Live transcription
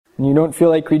and you don't feel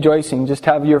like rejoicing, just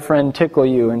have your friend tickle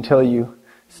you until you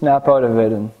snap out of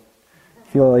it and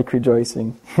feel like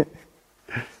rejoicing.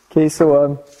 Okay,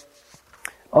 so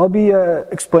I'll be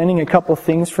explaining a couple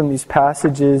things from these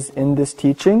passages in this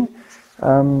teaching.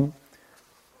 I'll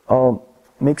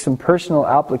make some personal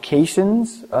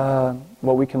applications,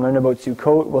 what we can learn about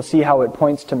Sukkot. We'll see how it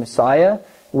points to Messiah.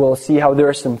 We'll see how there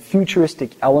are some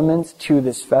futuristic elements to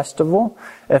this festival.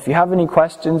 If you have any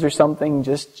questions or something,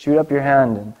 just shoot up your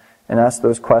hand and ask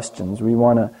those questions. We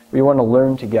want to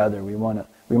learn together. We want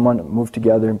to move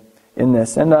together in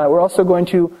this. And we're also going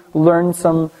to learn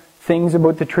some things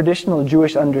about the traditional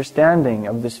Jewish understanding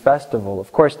of this festival.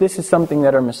 Of course, this is something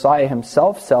that our Messiah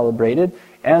himself celebrated,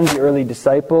 and the early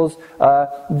disciples.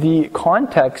 The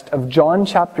context of John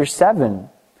chapter 7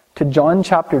 to John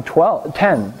chapter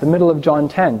 10, the middle of John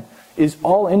 10, is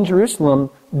all in Jerusalem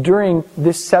during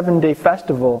this 7-day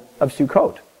festival of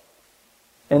Sukkot.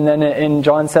 And then in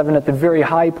John 7, at the very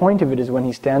high point of it, is when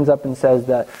he stands up and says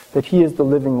that he is the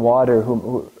living water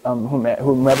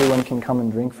whom everyone can come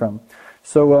and drink from.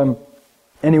 So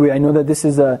anyway, I know that this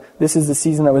is a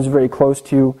season that was very close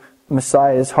to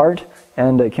Messiah's heart,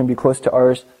 and it can be close to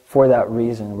ours for that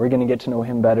reason. We're going to get to know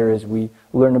him better as we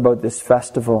learn about this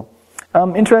festival.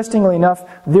 Interestingly enough,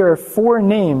 there are 4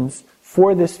 names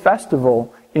for this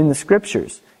festival in the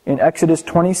scriptures. In Exodus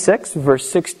 26, verse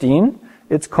 16,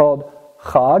 it's called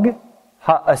Chag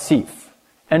HaAsif.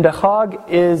 And a Chag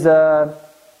is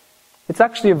it's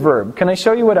actually a verb. Can I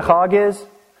show you what a Chag is?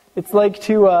 It's like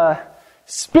to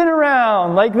spin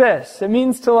around like this. It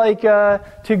means to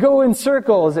to go in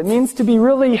circles. It means to be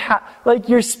really like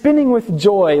you're spinning with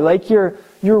joy, like you're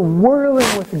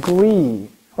whirling with glee,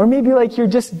 or maybe like you're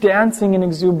just dancing in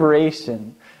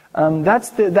exuberation.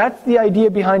 That's the idea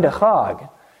behind a Chag.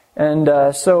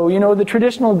 And so the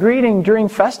traditional greeting during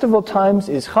festival times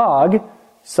is Chag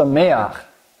Sameach.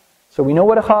 So we know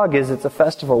what a Chag is. It's a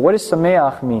festival. What does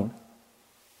Sameach mean?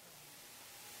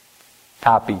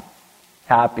 Happy.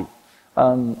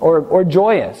 Or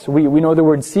joyous. We know the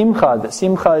word Simcha, that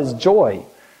Simcha is joy.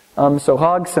 So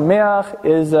Chag Sameach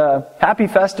is a happy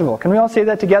festival. Can we all say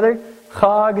that together?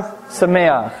 Chag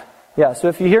Sameach. Yeah, so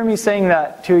if you hear me saying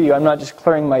that to you, I'm not just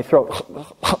clearing my throat.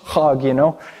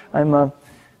 Chag, I'm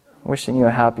wishing you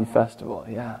a happy festival.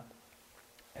 Yeah.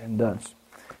 And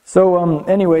so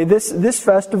anyway, this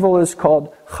festival is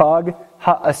called Chag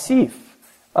HaAsif.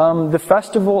 The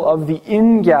festival of the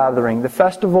ingathering, the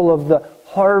festival of the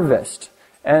harvest.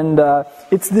 And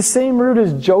it's the same root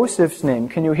as Joseph's name.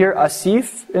 Can you hear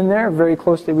Asif in there? Very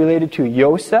closely related to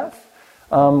Yosef.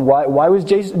 Why was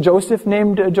Joseph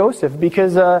named Joseph?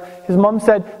 Because his mom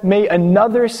said, "May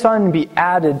another son be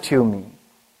added to me."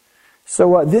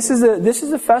 So this is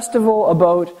a festival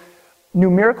about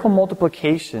numerical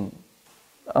multiplication.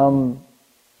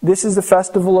 This is a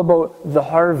festival about the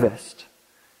harvest.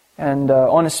 And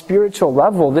on a spiritual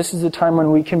level, this is a time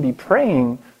when we can be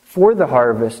praying for the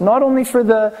harvest. Not only for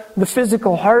the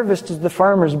physical harvest as the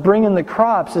farmers bring in the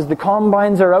crops, as the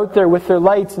combines are out there with their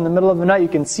lights in the middle of the night. You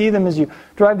can see them as you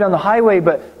drive down the highway,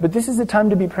 but this is a time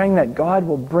to be praying that God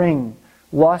will bring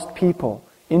lost people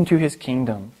into His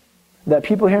kingdom. That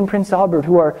people here in Prince Albert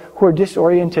who are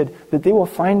disoriented, that they will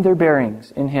find their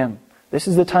bearings in Him. This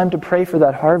is the time to pray for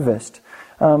that harvest.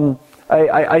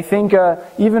 I think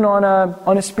even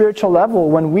on a spiritual level,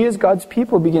 when we as God's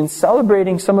people begin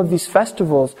celebrating some of these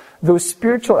festivals, those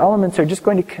spiritual elements are just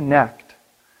going to connect.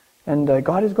 And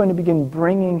God is going to begin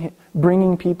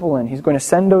bringing people in. He's going to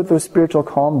send out those spiritual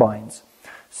combines.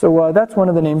 So that's one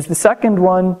of the names. The second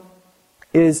one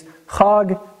is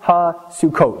Chag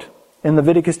HaSukkot in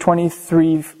Leviticus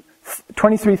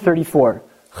 23:34.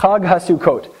 Chag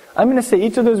HaSukkot. I'm going to say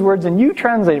each of those words and you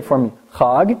translate it for me.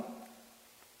 Chag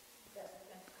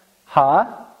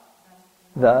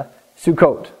the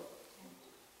Sukkot.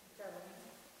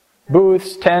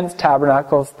 Booths, tents,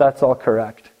 tabernacles, that's all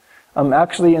correct.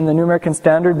 Actually, in the New American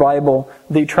Standard Bible,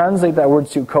 they translate that word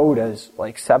Sukkot as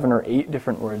like 7 or 8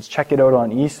 different words. Check it out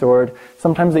on eSword.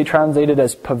 Sometimes they translate it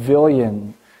as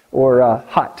pavilion, or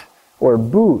hut, or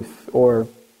booth, or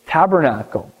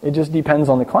tabernacle. It just depends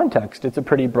on the context. It's a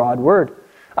pretty broad word.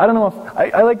 I don't know if,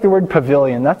 I like the word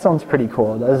pavilion. That sounds pretty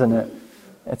cool, doesn't it?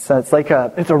 It's like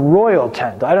it's a royal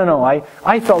tent. I don't know.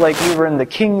 I felt like we were in the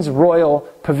King's Royal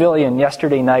Pavilion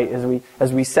yesterday night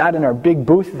as we sat in our big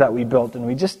booth that we built, and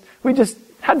we just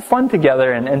had fun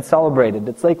together and celebrated.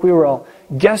 It's like we were all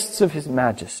guests of His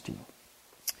Majesty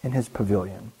in His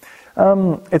pavilion.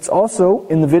 It's also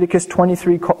in Leviticus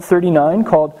 23:39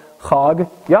 called Chag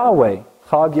Yahweh.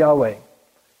 Chag Yahweh.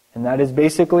 And that is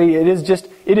basically, it is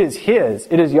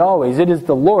Yahweh's, it is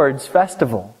the Lord's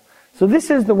festival. So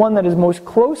this is the one that is most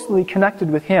closely connected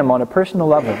with Him on a personal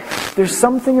level. There's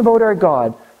something about our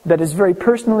God that is very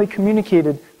personally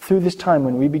communicated through this time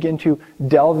when we begin to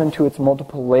delve into its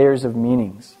multiple layers of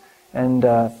meanings. And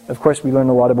of course we learn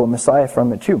a lot about Messiah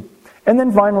from it too. And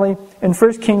then finally, in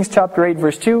 1 Kings chapter 8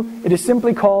 verse 2, it is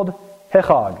simply called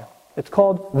Hechag. It's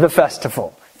called the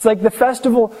festival. It's like the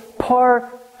festival par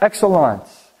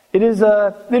excellence. It is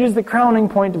the crowning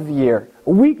point of the year. A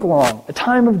week long, a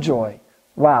time of joy.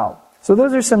 Wow. So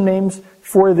those are some names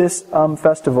for this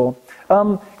festival.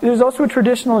 There's also a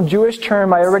traditional Jewish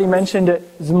term, I already mentioned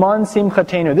it, Zman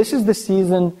Simchatenu. This is the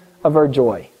season of our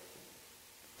joy.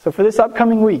 So for this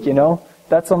upcoming week,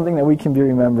 that's something that we can be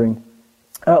remembering.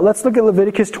 Let's look at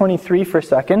Leviticus 23 for a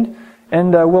second,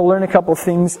 and we'll learn a couple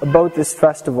things about this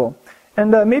festival.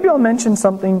 And maybe I'll mention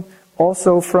something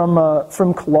also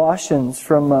from Colossians,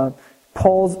 from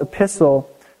Paul's epistle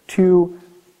to,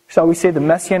 shall we say, the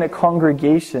Messianic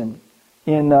congregation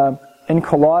in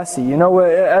Colossae.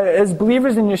 As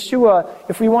believers in Yeshua,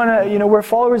 if we want to, we're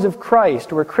followers of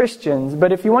Christ, we're Christians,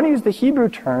 but if you want to use the Hebrew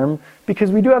term, because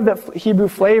we do have that Hebrew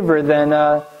flavor,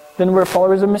 then we're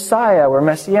followers of Messiah, we're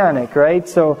Messianic, right?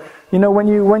 So, when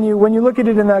you look at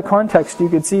it in that context, you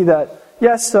could see that,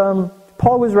 yes,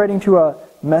 Paul was writing to a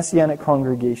Messianic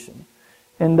congregation.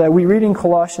 And we read in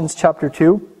Colossians chapter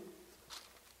 2,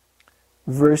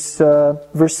 verse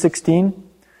 16,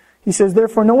 he says,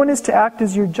 "Therefore no one is to act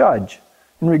as your judge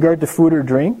in regard to food or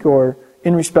drink, or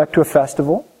in respect to a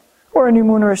festival, or a new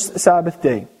moon or a Sabbath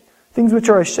day, things which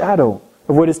are a shadow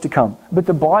of what is to come. But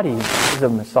the body is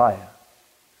of Messiah."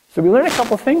 So we learn a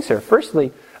couple things here.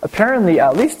 Firstly, apparently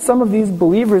at least some of these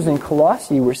believers in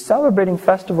Colossae were celebrating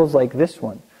festivals like this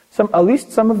one. At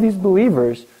least some of these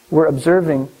believers were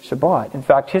observing Shabbat. In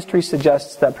fact, history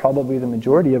suggests that probably the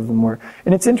majority of them were.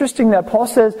 And it's interesting that Paul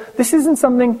says, this isn't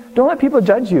something, don't let people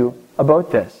judge you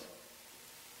about this.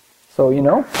 So,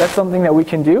 that's something that we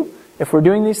can do. If we're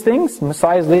doing these things,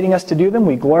 Messiah is leading us to do them,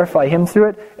 we glorify Him through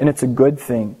it, and it's a good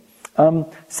thing.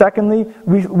 Secondly,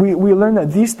 we learn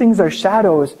that these things are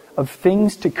shadows of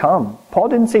things to come. Paul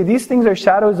didn't say these things are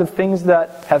shadows of things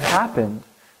that have happened.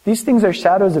 These things are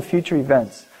shadows of future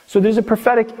events. So there's a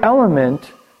prophetic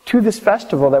element to this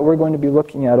festival that we're going to be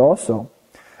looking at also.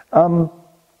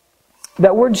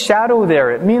 That word shadow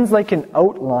there, it means like an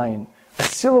outline, a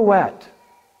silhouette.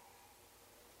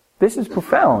 This is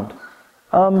profound.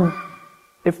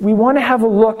 If we want to have a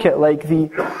look at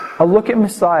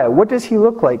Messiah, what does He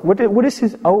look like? What is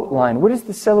His outline? What is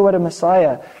the silhouette of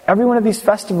Messiah? Every one of these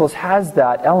festivals has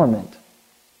that element.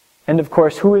 And of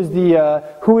course, who is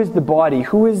the body?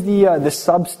 Who is the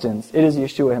substance? It is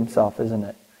Yeshua Himself, isn't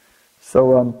it?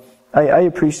 So I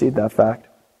appreciate that fact.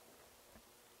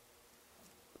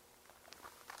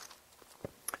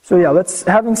 So yeah,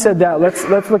 having said that, let's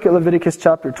look at Leviticus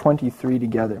chapter 23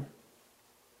 together.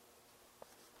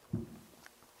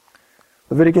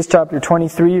 Leviticus chapter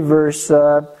 23, verse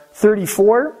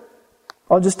 34.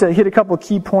 I'll just hit a couple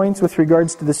key points with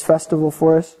regards to this festival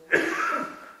for us.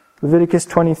 Leviticus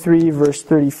 23, verse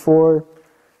 34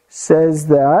 says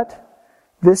that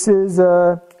this is,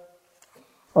 on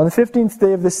the 15th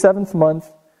day of the 7th month,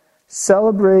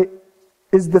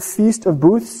 is the Feast of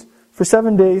Booths for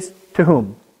 7 days to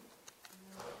whom?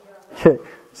 Okay,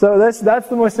 so that's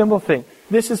the most simple thing.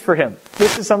 This is for Him.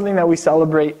 This is something that we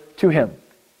celebrate to Him.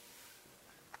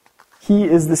 He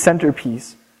is the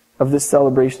centerpiece of this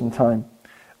celebration time.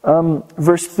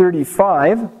 Verse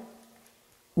 35,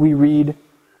 we read,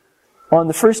 "On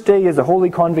the first day is a holy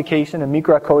convocation, a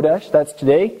Mikra Kodesh." That's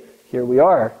today. Here we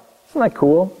are. Isn't that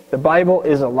cool? The Bible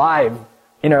is alive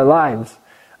in our lives.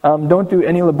 Don't do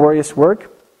any laborious work.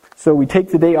 So we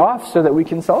take the day off so that we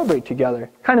can celebrate together.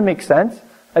 Kind of makes sense.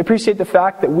 I appreciate the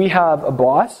fact that we have a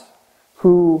boss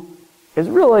who is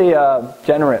really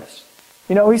generous.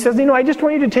 He says, I just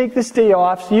want you to take this day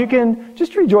off so you can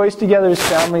just rejoice together as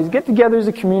families, get together as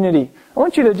a community. I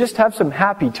want you to just have some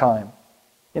happy time.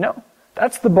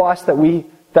 That's the boss that we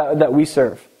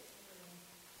serve.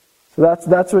 So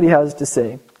that's what he has to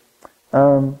say.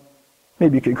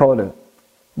 Maybe you could call it a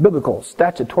biblical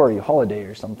statutory holiday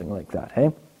or something like that,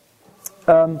 hey?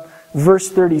 Verse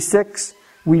 36,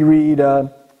 we read,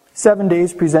 7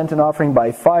 days present an offering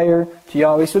by fire to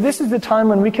Yahweh. So this is the time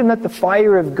when we can let the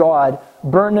fire of God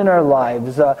burn in our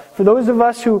lives. For those of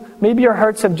us who maybe our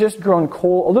hearts have just grown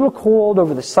cold, a little cold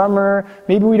over the summer,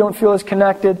 maybe we don't feel as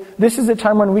connected, this is a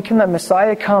time when we can let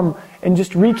Messiah come and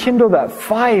just rekindle that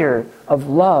fire of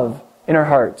love in our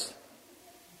hearts.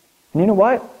 And you know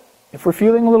what? If we're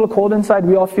feeling a little cold inside,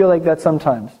 we all feel like that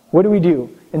sometimes. What do we do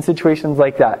in situations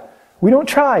like that? We don't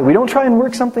try and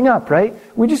work something up, right?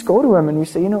 We just go to Him and we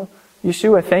say,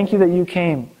 Yeshua, thank you that you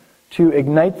came to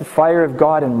ignite the fire of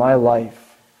God in my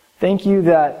life. Thank you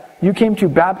that you came to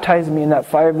baptize me in that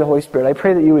fire of the Holy Spirit. I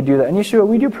pray that you would do that. And Yeshua,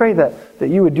 we do pray that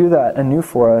you would do that anew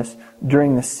for us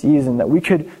during this season, that we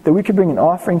could bring an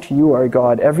offering to you, our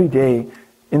God, every day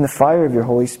in the fire of your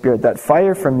Holy Spirit, that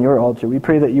fire from your altar. We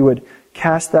pray that you would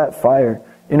cast that fire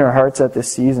in our hearts at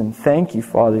this season. Thank you,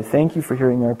 Father. Thank you for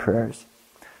hearing our prayers.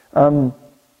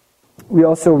 We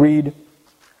also read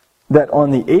that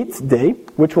on the 8th day,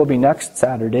 which will be next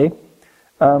Saturday,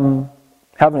 have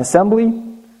an assembly,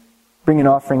 bring an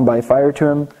offering by fire to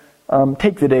him,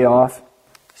 take the day off.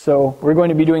 So we're going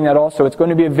to be doing that also. It's going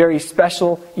to be a very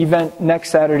special event next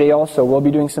Saturday also. We'll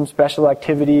be doing some special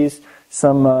activities,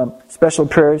 some special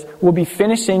prayers. We'll be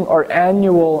finishing our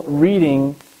annual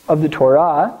reading of the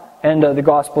Torah and the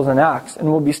Gospels and Acts, and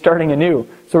we'll be starting anew.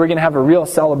 So we're going to have a real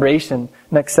celebration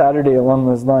next Saturday along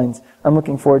those lines. I'm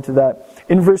looking forward to that.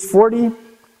 In verse 40,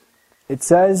 it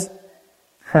says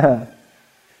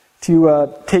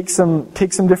to take some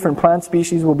different plant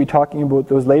species. We'll be talking about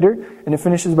those later. And it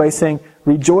finishes by saying,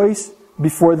 rejoice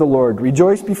before the Lord.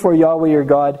 Rejoice before Yahweh your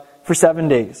God for 7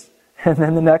 days. And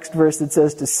then the next verse it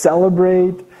says to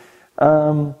celebrate.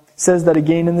 Says that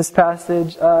again in this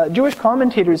passage. Jewish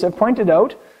commentators have pointed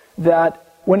out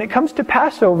that when it comes to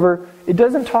Passover, it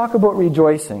doesn't talk about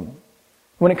rejoicing.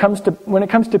 When it comes to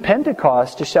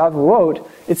Pentecost, to Shavuot,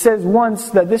 it says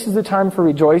once that this is the time for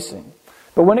rejoicing.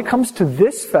 But when it comes to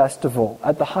this festival,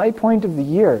 at the high point of the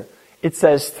year, it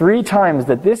says 3 times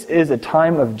that this is a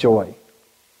time of joy.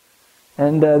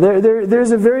 And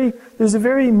there's a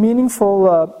very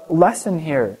meaningful lesson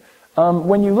here.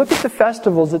 When you look at the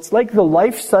festivals, it's like the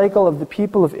life cycle of the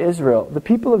people of Israel, the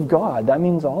people of God. That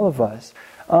means all of us.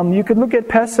 You could look at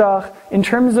Pesach in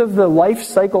terms of the life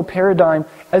cycle paradigm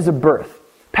as a birth.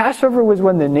 Passover was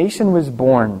when the nation was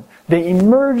born. They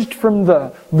emerged from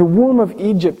the womb of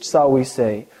Egypt, shall we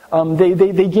say.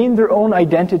 They gained their own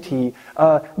identity.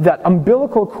 That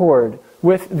umbilical cord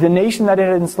with the nation that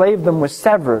had enslaved them was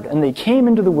severed, and they came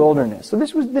into the wilderness. So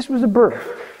this was a birth.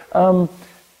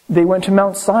 They went to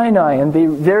Mount Sinai, and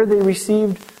there they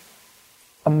received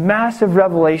a massive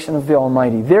revelation of the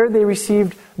Almighty. There they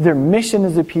received their mission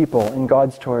as a people in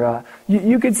God's Torah.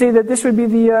 You could say that this would be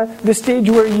the stage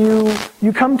where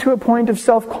you come to a point of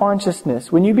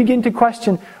self-consciousness, when you begin to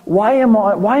question, why am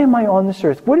I on this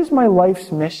earth? What is my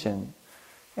life's mission?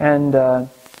 And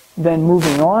then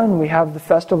moving on, we have the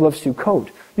festival of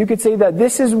Sukkot. You could say that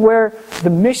this is where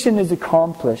the mission is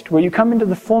accomplished, where you come into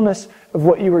the fullness of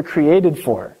what you were created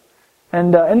for.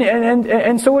 And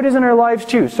so it is in our lives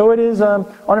too. So it is on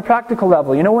a practical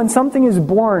level. You know, when something is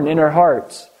born in our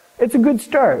hearts, it's a good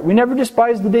start. We never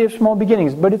despise the day of small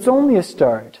beginnings, but it's only a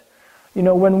start. You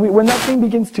know, when that thing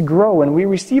begins to grow and we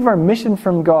receive our mission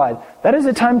from God, that is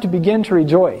a time to begin to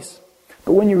rejoice.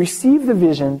 But when you receive the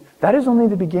vision, that is only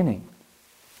the beginning.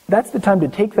 That's the time to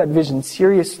take that vision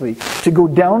seriously, to go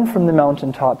down from the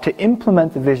mountaintop, to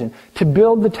implement the vision, to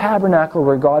build the tabernacle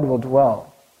where God will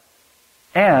dwell.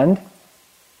 And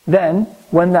then,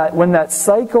 when that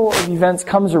cycle of events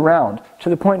comes around to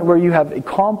the point where you have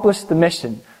accomplished the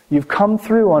mission, you've come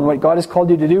through on what God has called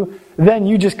you to do, then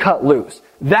you just cut loose.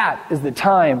 That is the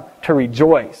time to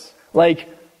rejoice. Like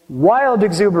wild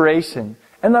exuberation.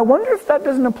 And I wonder if that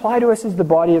doesn't apply to us as the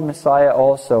body of Messiah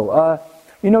also.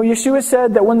 Yeshua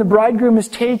said that when the bridegroom is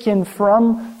taken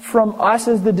from us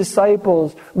as the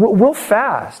disciples, we'll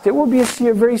fast. It will be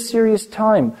a very serious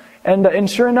time. And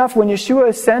sure enough, when Yeshua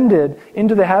ascended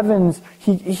into the heavens,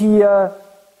 that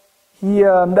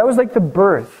was like the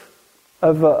birth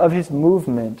of his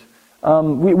movement.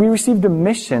 We received a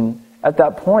mission at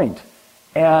that point,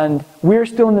 and we're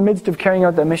still in the midst of carrying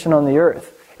out that mission on the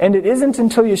earth. And it isn't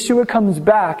until Yeshua comes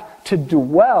back to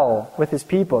dwell with his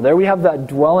people. There we have that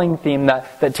dwelling theme,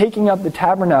 that taking up the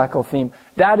tabernacle theme.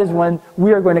 That is when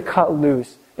we are going to cut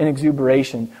loose in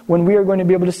exuberation. When we are going to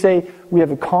be able to say, we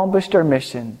have accomplished our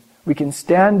mission. We can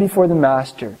stand before the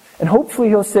Master. And hopefully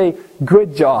he'll say,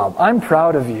 good job. I'm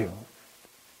proud of you.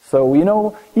 So,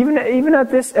 even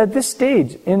at this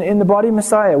stage in the body of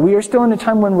Messiah, we are still in a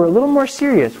time when we're a little more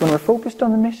serious, when we're focused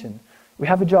on the mission. We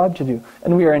have a job to do.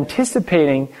 And we are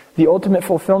anticipating the ultimate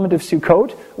fulfillment of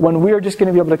Sukkot when we are just going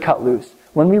to be able to cut loose.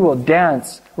 When we will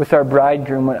dance with our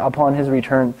bridegroom upon his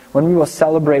return. When we will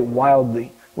celebrate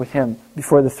wildly with him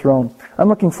before the throne. I'm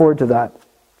looking forward to that.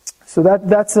 So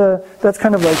that's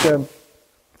kind of like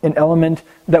an element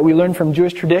that we learn from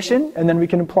Jewish tradition, and then we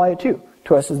can apply it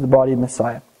to us as the body of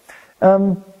Messiah.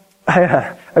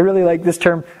 I really like this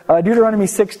term. Deuteronomy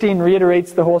 16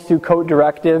 reiterates the whole Sukkot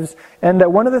directives, and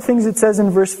one of the things it says in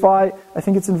verse 5, I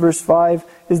think it's in verse 5,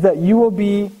 is that you will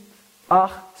be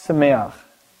Ach Sameach.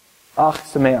 Ach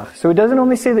sameach. So it doesn't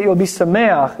only say that you'll be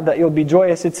sameach, that you'll be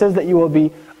joyous, it says that you will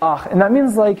be ach. And that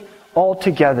means like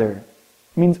altogether.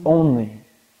 It means only.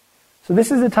 So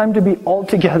this is a time to be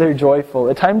altogether joyful,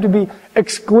 a time to be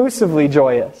exclusively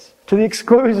joyous, to the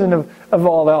exclusion of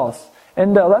all else.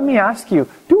 And let me ask you,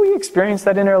 do we experience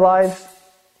that in our lives?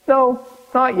 No,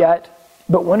 not yet.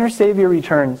 But when our Savior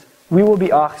returns, we will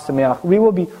be ach sameach. We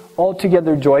will be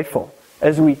altogether joyful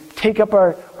as we take up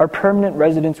our permanent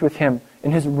residence with Him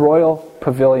in His royal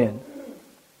pavilion.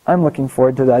 I'm looking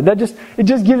forward to that. It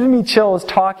just gives me chills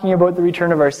talking about the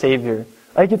return of our Savior.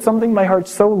 Like it's something my heart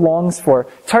so longs for.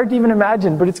 It's hard to even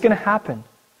imagine, but it's going to happen.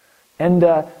 And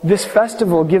this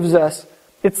festival gives us,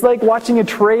 it's like watching a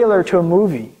trailer to a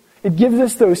movie. It gives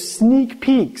us those sneak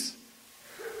peeks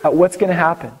at what's going to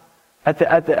happen, at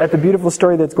the beautiful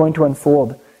story that's going to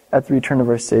unfold at the return of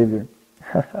our Savior.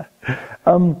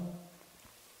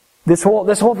 This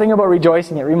whole thing about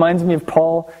rejoicing, it reminds me of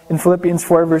Paul in Philippians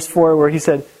 4 verse 4 where he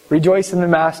said, "Rejoice in the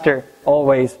Master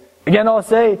always." Again, I'll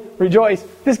say, rejoice.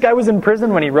 This guy was in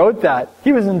prison when he wrote that.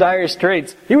 He was in dire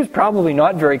straits. He was probably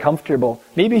not very comfortable.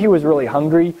 Maybe he was really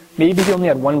hungry. Maybe he only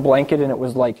had one blanket and it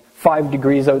was like 5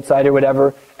 degrees outside or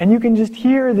whatever. And you can just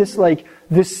hear this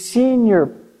senior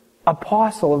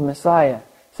apostle of Messiah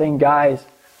saying, guys,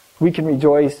 we can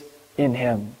rejoice in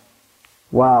Him.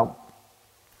 Wow.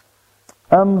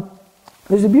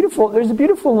 There's a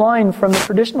beautiful line from the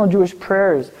traditional Jewish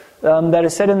prayers that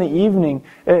is said in the evening.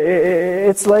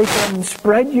 It's like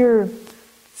spread your,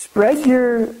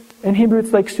 in Hebrew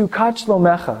it's like Sukkot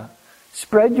Shlomecha.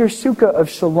 Spread your sukkah of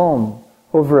shalom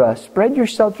over us. Spread your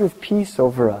shelter of peace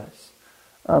over us.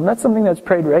 That's something that's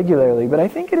prayed regularly, but I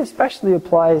think it especially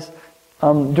applies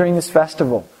during this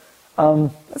festival.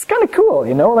 It's kind of cool,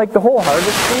 like the whole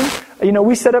harvest thing.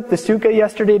 We set up the sukkah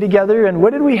yesterday together, and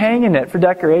what did we hang in it for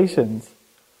decorations?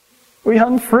 We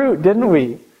hung fruit, didn't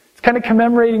we? It's kind of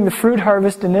commemorating the fruit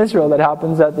harvest in Israel that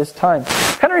happens at this time.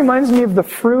 It kind of reminds me of the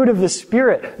fruit of the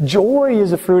Spirit. Joy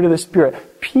is a fruit of the Spirit.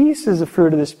 Peace is a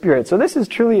fruit of the Spirit. So this is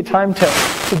truly a time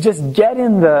to just get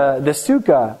in the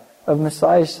sukkah of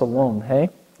Messiah's shalom, hey?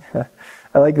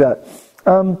 I like that.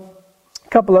 A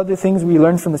couple other things we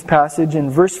learned from this passage. In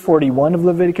verse 41 of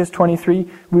Leviticus 23,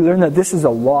 we learn that this is a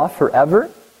law forever.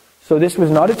 So this was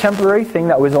not a temporary thing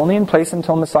that was only in place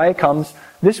until Messiah comes.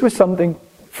 This was something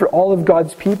for all of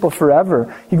God's people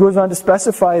forever. He goes on to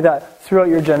specify that throughout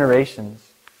your generations.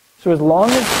 So as long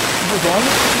as the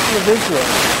people of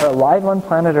Israel are alive on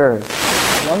planet Earth,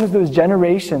 as long as those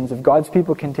generations of God's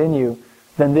people continue,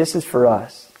 then this is for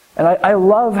us. And I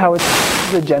love how it's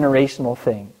a generational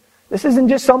thing. This isn't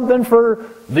just something for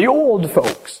the old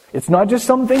folks. It's not just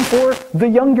something for the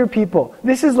younger people.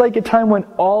 This is like a time when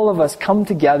all of us come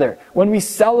together, when we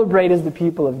celebrate as the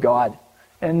people of God.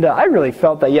 And I really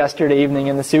felt that yesterday evening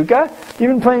in the sukkah.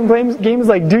 Even playing games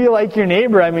like Do You Like Your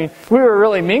Neighbor? I mean, we were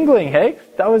really mingling, hey?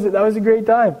 That was a great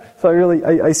time. So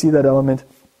I see that element.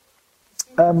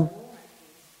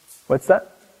 What's that?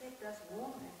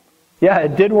 Yeah,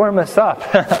 it did warm us up.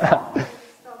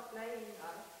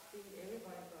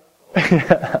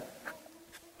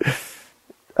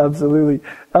 Absolutely.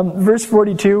 Verse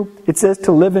 42, it says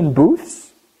to live in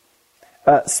booths.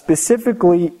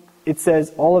 Specifically, it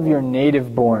says all of your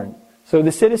native born. So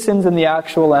the citizens in the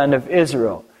actual land of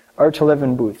Israel are to live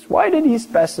in booths. Why did he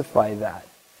specify that?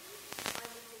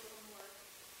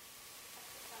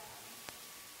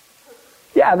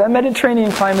 Yeah, that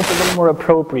Mediterranean climate's a little more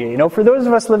appropriate. For those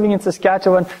of us living in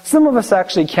Saskatchewan, some of us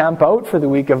actually camp out for the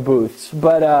week of booths.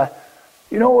 But,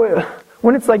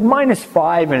 when it's like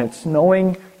 -5 and it's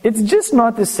snowing, it's just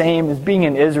not the same as being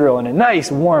in Israel in a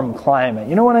nice warm climate.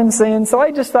 You know what I'm saying? So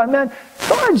I just thought, man,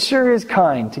 God sure is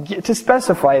kind to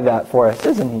specify that for us,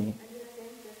 isn't He?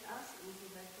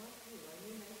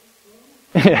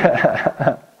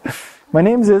 Yeah. My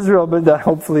name's Israel, but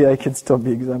hopefully I can still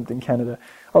be exempt in Canada.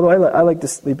 Although I like to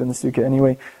sleep in the sukkah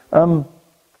anyway.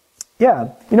 Yeah.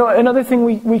 Another thing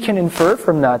we can infer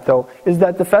from that, though, is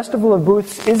that the Festival of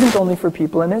Booths isn't only for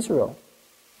people in Israel.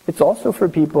 It's also for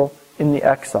people in the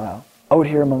exile, out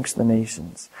here amongst the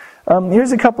nations.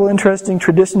 Here's a couple interesting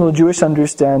traditional Jewish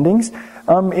understandings.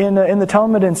 In the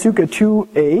Talmud in Sukkah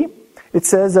 2a, it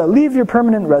says, leave your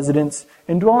permanent residence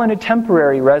and dwell in a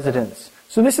temporary residence.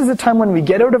 So this is a time when we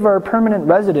get out of our permanent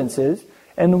residences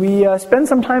and we spend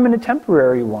some time in a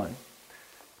temporary one.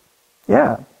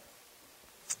 Yeah.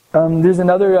 There's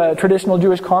another traditional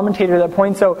Jewish commentator that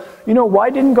points out, why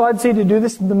didn't God say to do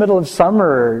this in the middle of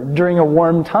summer during a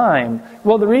warm time?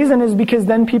 Well, the reason is because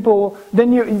then people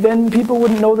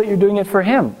wouldn't know that you're doing it for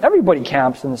Him. Everybody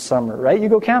camps in the summer, right? You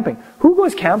go camping. Who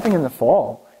goes camping in the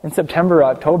fall, in September,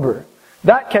 October?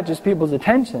 That catches people's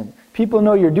attention. people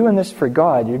know you're doing this for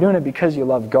God. You're doing it because you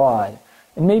love God.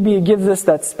 And maybe it gives us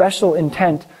that special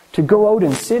intent to go out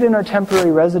and sit in our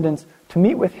temporary residence to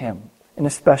meet with Him in a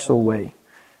special way.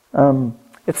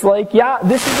 It's like, yeah,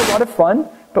 this is a lot of fun,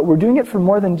 but we're doing it for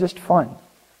more than just fun.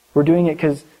 We're doing it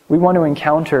because we want to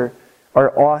encounter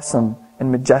our awesome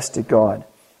and majestic God.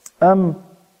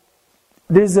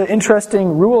 There's an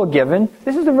interesting rule given.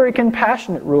 This is a very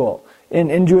compassionate rule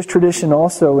in Jewish tradition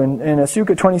also. In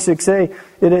Sukkah 26a,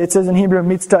 it says in Hebrew,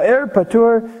 Mitzta'er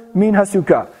patur min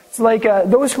hasukkah. It's like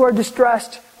those who are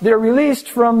distressed, they're released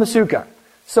from the sukkah.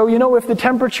 So, if the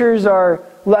temperatures are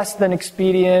less than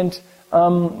expedient,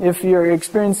 if you're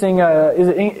experiencing, is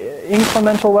it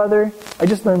inclemental weather? I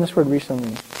just learned this word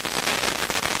recently.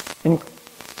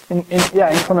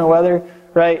 Inclement weather,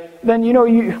 right? Then,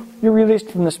 you're released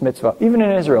from this mitzvah, even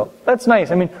in Israel. That's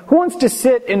nice. I mean, who wants to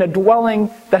sit in a dwelling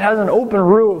that has an open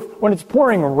roof when it's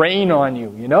pouring rain on you,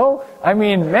 I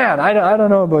mean, man, I don't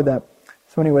know about that.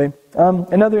 So anyway,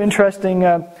 another interesting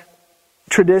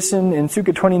tradition in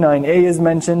Sukkah 29a is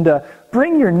mentioned,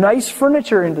 bring your nice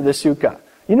furniture into the Sukkah.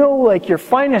 Like your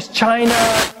finest china,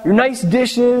 your nice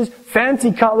dishes,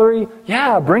 fancy cutlery.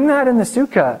 Yeah, bring that in the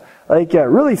Sukkah. Like,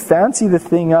 really fancy the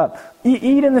thing up.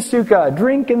 Eat in the Sukkah,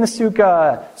 drink in the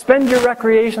Sukkah, spend your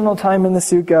recreational time in the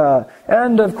Sukkah,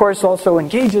 and of course also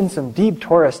engage in some deep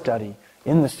Torah study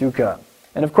in the Sukkah.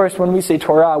 And of course, when we say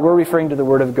Torah, we're referring to the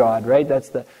Word of God, right? That's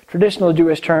the traditional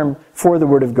Jewish term for the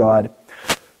Word of God.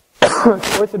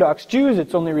 To Orthodox Jews,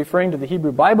 it's only referring to the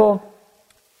Hebrew Bible,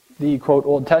 the, quote,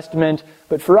 Old Testament.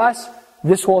 But for us,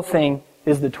 this whole thing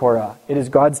is the Torah. It is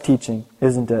God's teaching,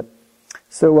 isn't it?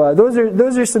 So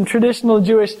those are some traditional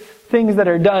Jewish things that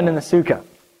are done in the Sukkah.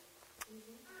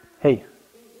 Hey.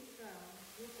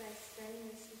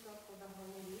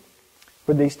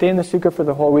 Would they stay in the Sukkah for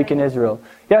the whole week in Israel?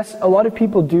 Yes, a lot of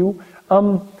people do.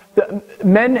 The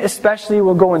men especially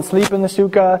will go and sleep in the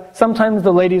Sukkah. Sometimes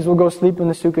the ladies will go sleep in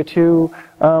the Sukkah too.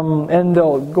 And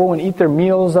they'll go and eat their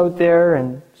meals out there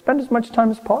and spend as much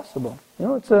time as possible.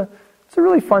 It's a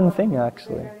really fun thing,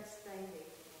 actually.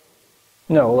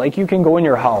 No, like you can go in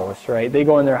your house, right? They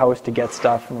go in their house to get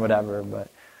stuff and whatever, but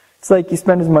it's like you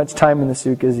spend as much time in the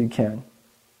Sukkah as you can.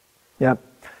 Yep.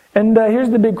 And here's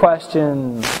the big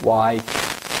question, why?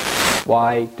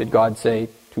 Why did God say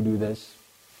to do this?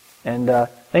 And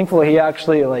thankfully He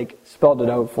actually spelled it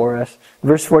out for us.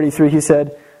 Verse 43, He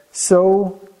said,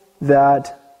 so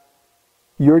that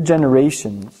your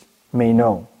generations may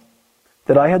know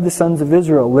that I had the sons of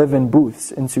Israel live in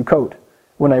booths in Sukkot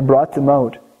when I brought them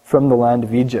out from the land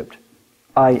of Egypt.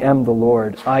 I am the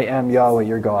Lord. I am Yahweh,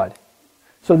 your God.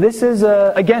 So this is,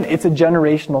 again, it's a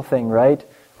generational thing, right?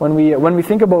 When we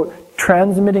think about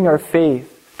transmitting our faith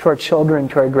to our children,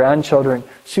 to our grandchildren,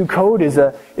 Sukkot is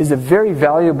a very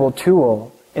valuable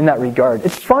tool in that regard.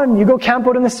 It's fun. You go camp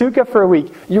out in the Sukkah for a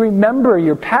week. You remember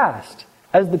your past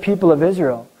as the people of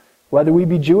Israel. Whether we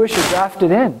be Jewish or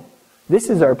grafted in, this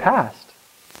is our past.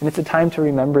 And it's a time to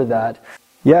remember that.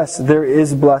 Yes, there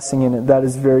is blessing in it. That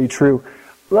is very true.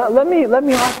 Let me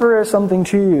offer something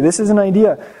to you. This is an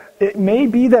idea. It may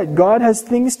be that God has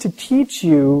things to teach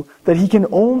you that you can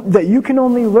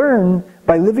only learn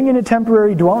by living in a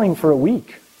temporary dwelling for a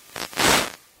week.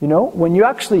 When you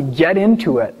actually get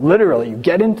into it, literally, you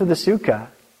get into the Sukkah,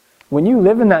 when you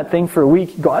live in that thing for a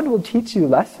week, God will teach you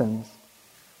lessons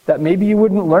that maybe you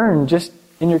wouldn't learn just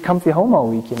in your comfy home all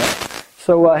week,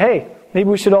 So, hey, maybe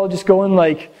we should all just go and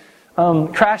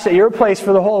crash at your place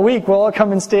for the whole week. We'll all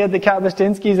come and stay at the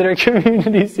Kapustinskis at our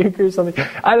community Sukkah or something.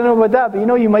 I don't know about that,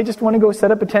 but you might just want to go set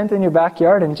up a tent in your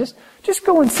backyard and just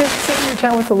go and sit in your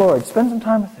tent with the Lord. Spend some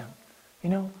time with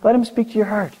Him. Let Him speak to your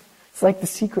heart. It's like the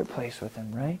secret place with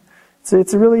Him, right?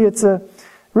 It's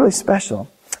really special.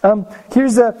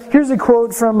 Here's a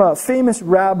quote from a famous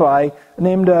rabbi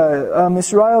named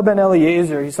Israel ben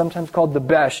Eliezer. He's sometimes called the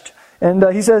Besht. And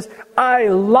he says, I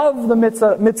love the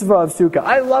mitzvah of Sukkah.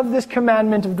 I love this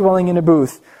commandment of dwelling in a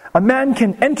booth. A man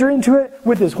can enter into it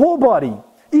with his whole body,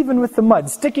 even with the mud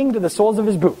sticking to the soles of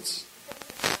his boots.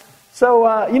 So,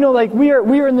 we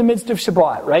are in the midst of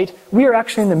Shabbat, right? We are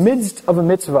actually in the midst of a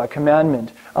mitzvah, a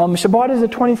commandment. Shabbat is a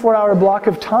 24-hour block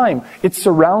of time. It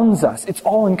surrounds us. It's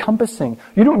all-encompassing.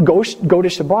 You don't go to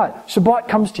Shabbat. Shabbat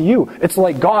comes to you. It's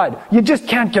like God. You just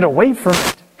can't get away from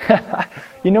it.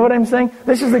 You know what I'm saying?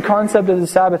 This is the concept of the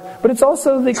Sabbath. But it's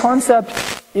also the concept,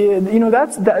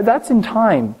 that's in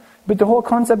time. But the whole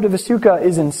concept of a Sukkah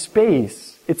is in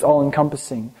space. It's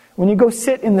all-encompassing. When you go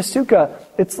sit in the Sukkah,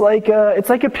 it's like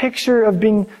a picture of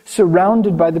being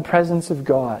surrounded by the presence of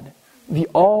God. The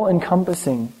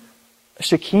all-encompassing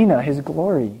Shekinah, His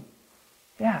glory.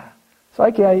 Yeah. It's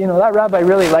like, yeah, that rabbi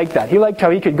really liked that. He liked how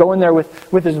he could go in there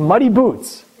with his muddy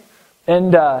boots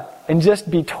and just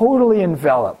be totally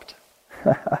enveloped.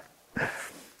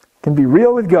 Can be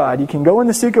real with God. You can go in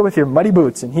the sukkah with your muddy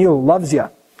boots and He loves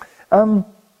you.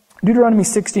 Deuteronomy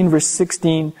 16 verse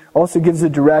 16 also gives a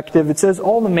directive. It says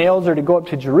all the males are to go up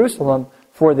to Jerusalem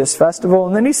for this festival.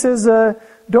 And then he says,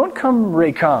 don't come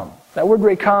rekam. That word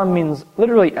rekam means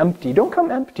literally empty. Don't come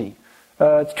empty.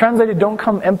 It's translated, don't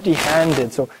come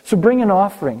empty-handed. So bring an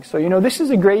offering. So, this is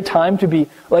a great time to be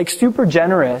super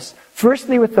generous.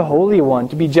 Firstly with the Holy One,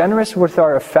 to be generous with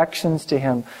our affections to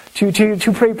Him,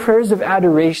 to pray prayers of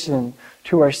adoration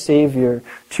to our Savior,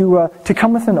 to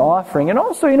come with an offering. And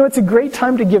also, it's a great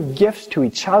time to give gifts to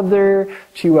each other,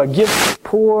 to give to the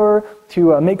poor,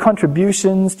 to make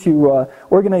contributions to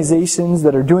organizations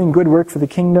that are doing good work for the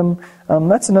kingdom.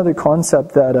 That's another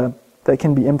concept that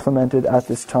can be implemented at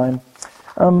this time.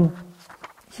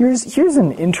 Here's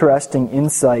an interesting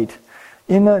insight.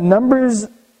 In Numbers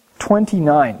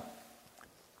 29,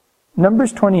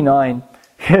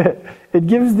 it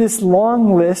gives this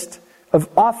long list of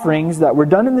offerings that were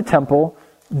done in the temple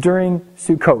during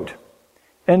Sukkot.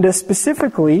 And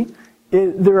specifically,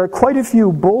 there are quite a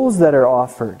few bulls that are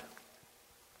offered.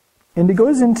 And it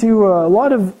goes into a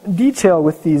lot of detail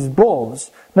with these bulls.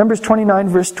 Numbers 29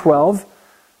 verse 12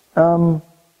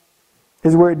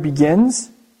 is where it begins.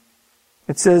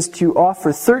 It says to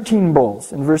offer 13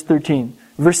 bulls in verse 13.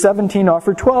 Verse 17,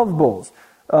 offer 12 bulls.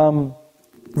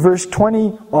 Verse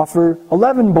 20, offer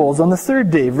 11 bulls on the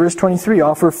third day. Verse 23,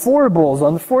 offer 4 bulls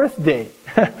on the fourth day.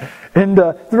 And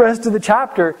the rest of the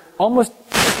chapter almost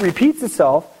repeats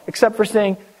itself, except for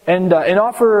saying, and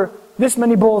offer this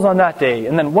many bulls on that day,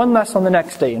 and then one less on the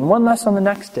next day, and one less on the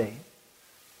next day.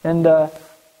 And I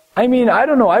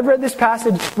don't know, I've read this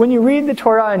passage, when you read the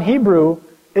Torah in Hebrew,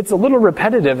 it's a little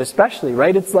repetitive especially,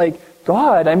 right? It's like,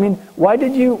 God, why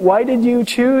didn't you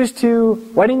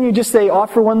just say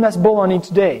offer one less bull on each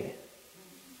day?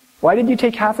 Why did you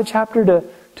take half a chapter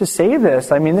to say this?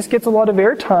 This gets a lot of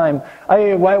airtime.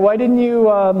 Why didn't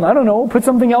you, put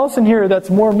something else in here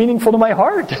that's more meaningful to my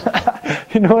heart?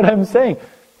 You know what I'm saying?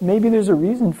 Maybe there's a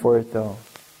reason for it though.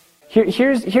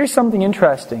 Here's something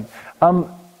interesting.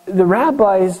 The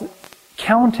rabbis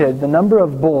counted the number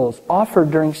of bulls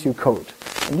offered during Sukkot.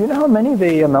 And do you know how many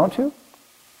they amount to?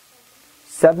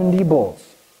 70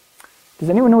 bulls. Does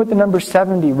anyone know what the number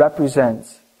 70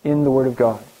 represents in the Word of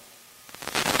God?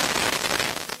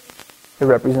 It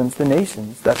represents the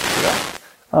nations. That's correct.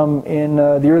 In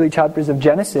the early chapters of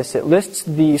Genesis, it lists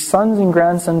the sons and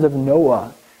grandsons of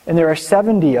Noah. And there are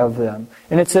 70 of them.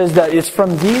 And it says that it's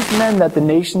from these men that the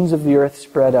nations of the earth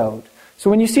spread out. So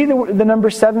when you see the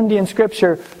number 70 in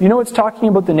Scripture, you know it's talking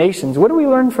about the nations. What do we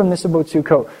learn from this about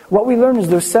Sukkot? What we learn is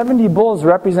those 70 bulls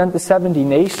represent the 70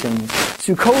 nations.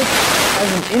 Sukkot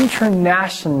has an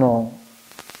international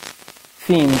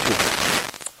theme to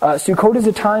it. Sukkot is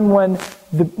a time when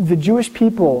the Jewish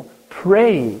people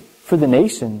pray for the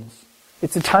nations.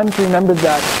 It's a time to remember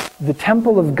that the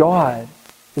temple of God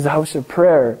is a house of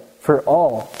prayer for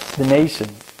all the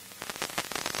nations.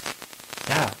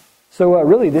 Yeah. So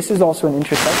really, this is also an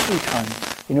intercessory time.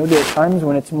 There are times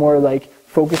when it's more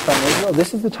focused on Israel.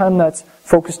 This is the time that's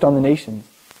focused on the nations.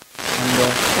 And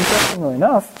interestingly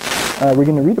enough, we're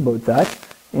going to read about that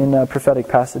in a prophetic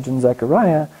passage in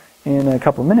Zechariah in a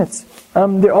couple minutes.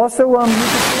 There also, you can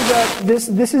see that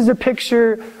this is a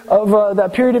picture of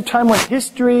that period of time when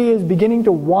history is beginning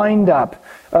to wind up.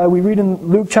 We read in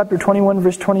Luke chapter 21,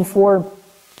 verse 24,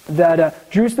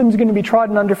 that Jerusalem is going to be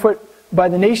trodden underfoot by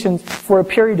the nations for a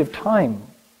period of time.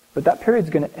 But that period's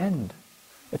going to end.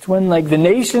 It's when the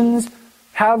nations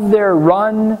have their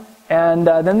run and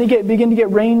then they begin to get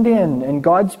reined in, and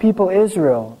God's people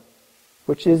Israel,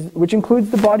 which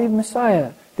includes the body of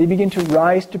Messiah, they begin to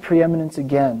rise to preeminence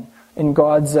again in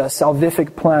God's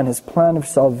salvific plan, His plan of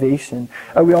salvation.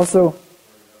 We also,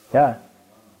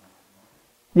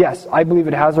 yes, I believe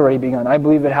it has already begun. I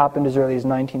believe it happened as early as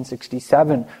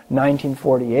 1967,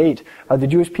 1948. The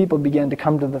Jewish people began to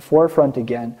come to the forefront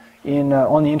again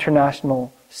on the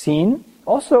international scene.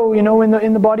 Also,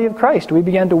 in the body of Christ, we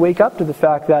began to wake up to the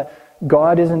fact that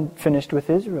God isn't finished with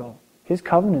Israel. His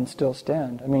covenants still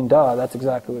stand. That's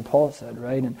exactly what Paul said,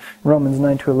 right? In Romans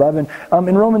 9-11.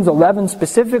 In Romans 11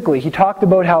 specifically, he talked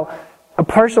about how a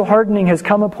partial hardening has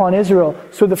come upon Israel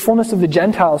so the fullness of the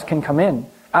Gentiles can come in.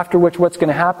 After which, what's going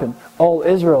to happen? All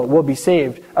Israel will be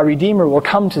saved. A Redeemer will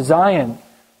come to Zion.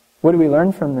 What do we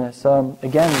learn from this? Again,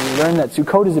 we learn that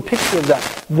Sukkot is a picture of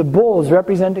that. The bulls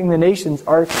representing the nations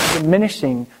are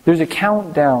diminishing. There's a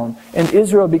countdown. And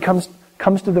Israel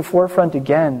comes to the forefront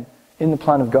again in the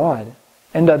plan of God.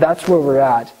 And that's where we're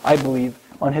at, I believe,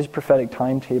 on His prophetic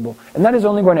timetable. And that is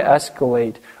only going to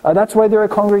escalate. That's why there are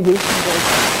congregations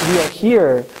like we are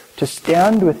here to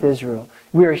stand with Israel.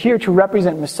 We are here to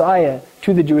represent Messiah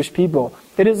to the Jewish people.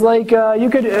 It is like, I'll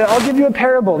give you a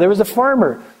parable. There was a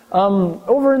farmer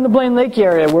over in the Blaine Lake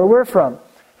area where we're from.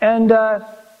 And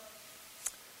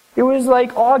it was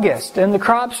like August, and the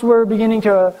crops were beginning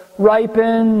to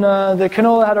ripen. The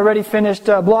canola had already finished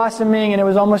blossoming, and it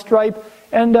was almost ripe.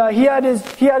 And he had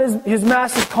his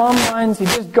massive combines. He'd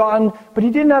just gotten, but he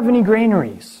didn't have any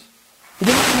granaries. He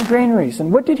didn't have any granaries.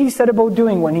 And what did he set about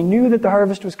doing when he knew that the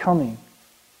harvest was coming?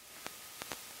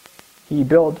 He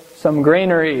built some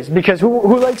granaries, because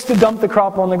who likes to dump the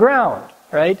crop on the ground,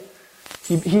 right?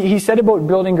 He set about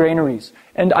building granaries.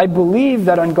 And I believe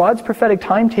that on God's prophetic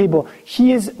timetable,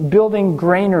 He is building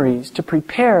granaries to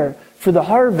prepare for the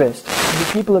harvest of the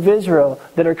people of Israel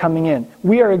that are coming in.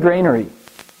 We are a granary.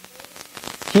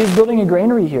 He is building a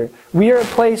granary here. We are a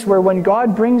place where when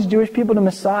God brings Jewish people to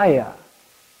Messiah,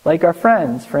 like our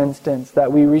friends, for instance,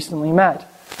 that we recently met,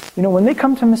 when they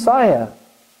come to Messiah,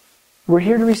 we're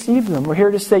here to receive them. We're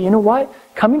here to say, you know what?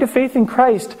 Coming to faith in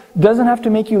Christ doesn't have to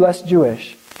make you less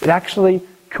Jewish. It actually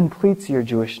completes your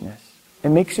Jewishness. It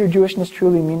makes your Jewishness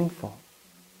truly meaningful.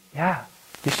 Yeah,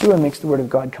 Yeshua makes the Word of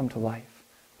God come to life.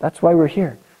 That's why we're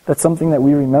here. That's something that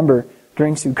we remember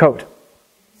during Sukkot.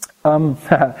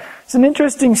 It's an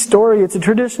interesting story. It's a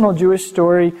traditional Jewish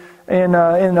story in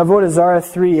Avodah Zarah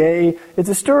 3a. It's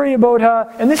a story about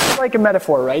and this is like a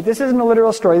metaphor, right? This isn't a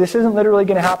literal story. This isn't literally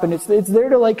going to happen. It's there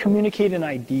to communicate an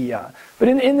idea. But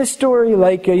in the story,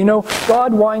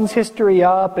 God winds history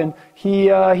up, and He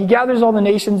gathers all the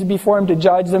nations before Him to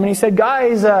judge them, and He said,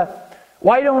 guys,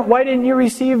 why didn't you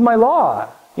receive my law?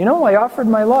 I offered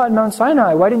my law at Mount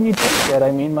Sinai. Why didn't you take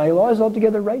it? My law is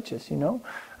altogether righteous,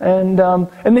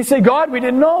 And they say, God, we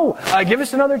didn't know. Give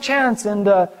us another chance, and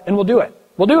we'll do it.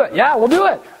 We'll do it. Yeah, we'll do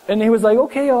it. And He was like,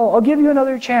 okay, I'll give you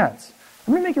another chance.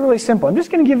 I'm going to make it really simple. I'm just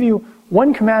going to give you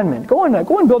one commandment. Go and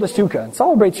build a sukkah and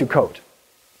celebrate Sukkot.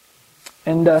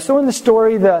 And so in the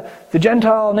story, the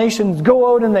Gentile nations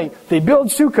go out and they build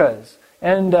sukkahs.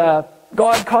 And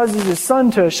God causes His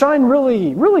sun to shine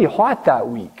really, really hot that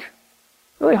week.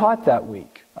 Really hot that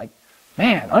week.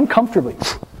 Uncomfortably.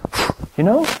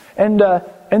 And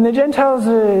the Gentiles,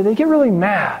 they get really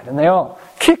mad, and they all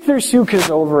kick their sukkahs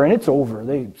over, and it's over.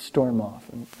 They storm off.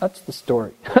 And that's the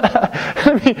story.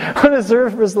 On a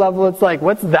surface level, it's like,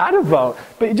 what's that about?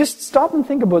 But you just stop and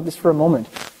think about this for a moment.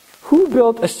 Who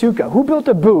built a sukkah? Who built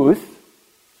a booth?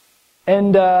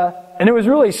 And it was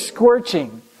really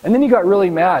scorching. And then he got really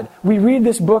mad. We read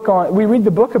the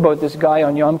book about this guy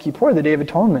on Yom Kippur, the Day of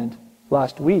Atonement,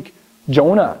 last week.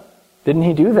 Jonah. Didn't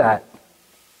he do that?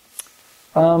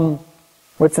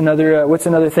 What's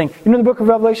another thing? In the book of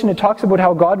Revelation, it talks about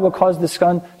how God will cause the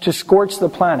sun to scorch the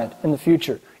planet in the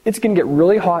future. It's going to get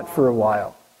really hot for a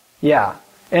while. Yeah.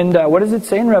 And what does it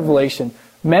say in Revelation?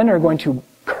 Men are going to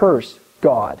curse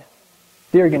God.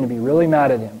 They're going to be really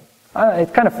mad at Him.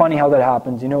 It's kind of funny how that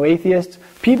happens. Atheists,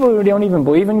 people who don't even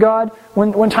believe in God,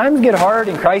 when times get hard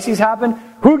and crises happen,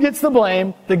 who gets the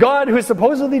blame? The God who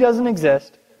supposedly doesn't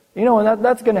exist. And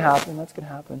that's going to happen. That's going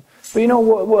to happen. But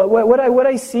what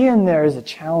I see in there is a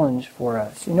challenge for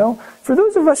us. For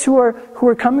those of us who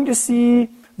are coming to see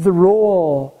the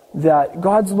role that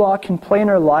God's law can play in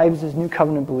our lives as New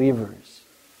Covenant believers,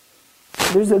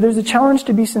 there's a challenge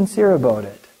to be sincere about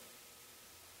it.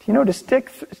 To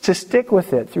stick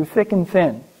with it through thick and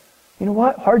thin. You know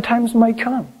what? Hard times might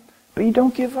come, but you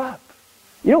don't give up.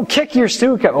 You don't kick your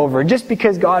sukkah over just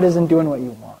because God isn't doing what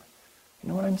you want. You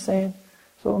know what I'm saying?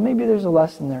 So maybe there's a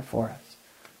lesson there for us.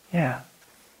 Yeah.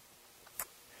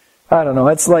 I don't know.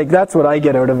 It's like, that's what I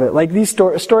get out of it. Like these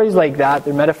stories like that,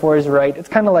 their metaphors, right? It's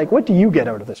kind of like, what do you get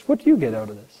out of this? What do you get out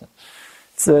of this?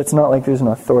 It's not like there's an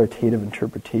authoritative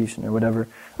interpretation or whatever.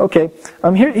 Okay.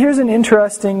 Here's an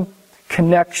interesting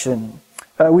connection.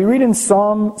 We read in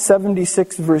Psalm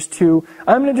 76 verse 2.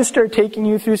 I'm going to just start taking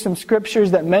you through some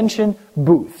scriptures that mention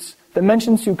booths, that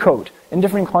mention Sukkot in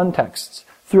different contexts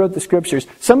throughout the scriptures.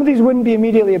 Some of these wouldn't be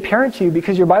immediately apparent to you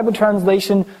because your Bible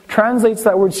translation translates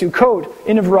that word Sukkot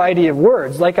in a variety of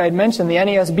words. Like I had mentioned, the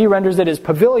NASB renders it as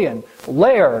pavilion,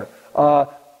 lair,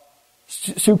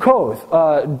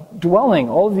 Sukkoth, dwelling,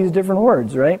 all of these different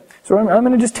words, right? So I'm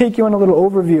going to just take you on a little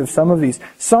overview of some of these.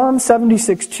 Psalm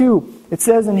 76:2, it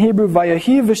says in Hebrew,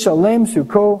 Vayahi v'shalem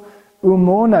Sukkot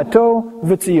umonato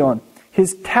v'tzion.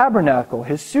 His tabernacle,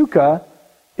 his sukkah,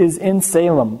 is in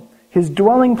Salem. His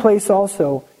dwelling place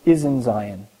also is in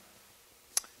Zion.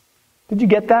 Did you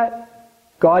get that?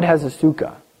 God has a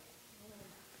sukkah.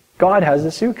 God has a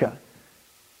sukkah.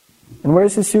 And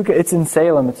where's his sukkah? It's in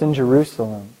Salem. It's in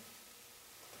Jerusalem.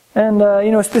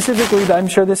 And, specifically, I'm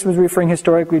sure this was referring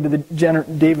historically to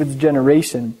David's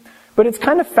generation. But it's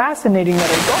kind of fascinating that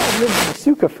our God lived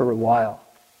in a sukkah for a while.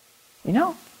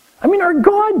 Our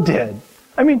God did.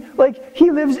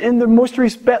 He lives in the most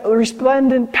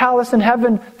resplendent palace in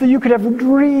heaven that you could ever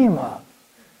dream of.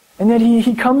 And then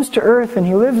he comes to earth and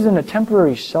he lives in a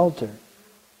temporary shelter.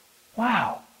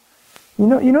 Wow. You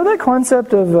know that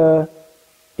concept of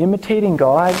imitating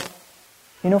God?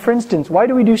 For instance, why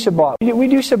do we do Shabbat? We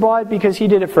do Shabbat because He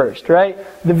did it first, right?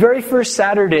 The very first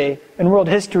Saturday in world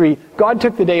history, God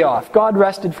took the day off. God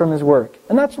rested from His work.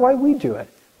 And that's why we do it.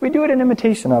 We do it in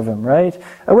imitation of Him, right?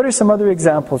 What are some other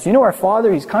examples? Our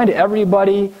Father, He's kind to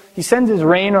everybody. He sends His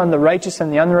rain on the righteous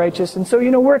and the unrighteous. And so,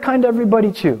 we're kind to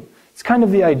everybody too. It's kind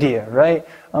of the idea, right?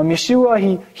 Yeshua,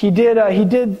 he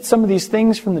did some of these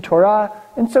things from the Torah.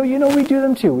 And so, we do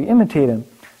them too. We imitate Him.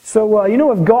 So,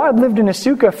 if God lived in a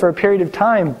sukkah for a period of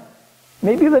time,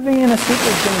 maybe living in a sukkah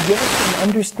is going to give us an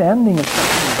understanding of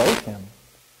something about Him.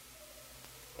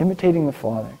 Imitating the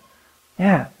Father.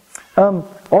 Yeah.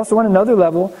 Also, on another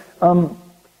level,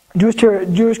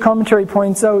 Jewish commentary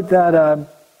points out that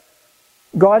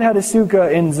God had a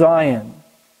sukkah in Zion.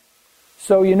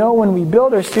 So, when we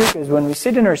build our sukkahs, when we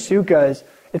sit in our sukkahs,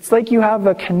 it's like you have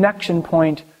a connection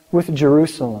point with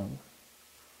Jerusalem.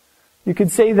 You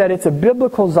could say that it's a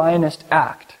biblical Zionist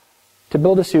act to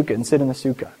build a sukkah and sit in the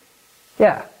sukkah.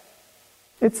 Yeah.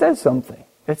 It says something.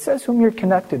 It says whom you're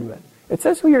connected with. It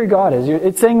says who your God is.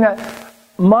 It's saying that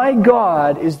my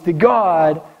God is the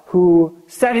God who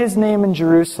set His name in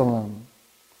Jerusalem,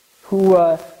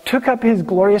 who took up His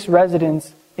glorious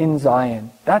residence in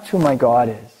Zion. That's who my God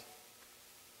is.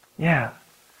 Yeah.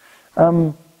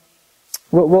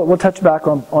 We'll touch back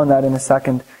on that in a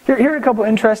second. Here are a couple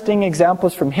interesting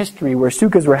examples from history where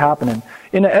sukkahs were happening.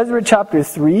 In Ezra chapter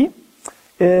 3,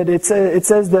 it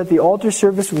says that the altar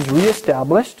service was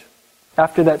reestablished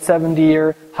after that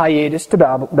 70-year hiatus to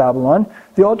Babylon.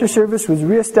 The altar service was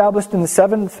reestablished in the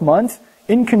 7th month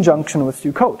in conjunction with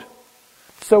Sukkot.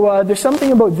 So there's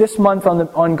something about this month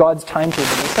on God's timetable.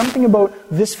 There's something about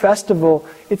this festival.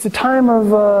 It's a time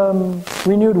of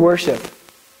renewed worship.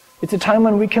 It's a time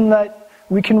when we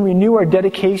can renew our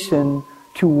dedication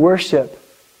to worship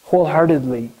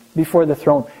wholeheartedly before the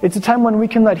throne. It's a time when we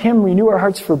can let Him renew our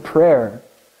hearts for prayer.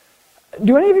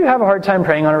 Do any of you have a hard time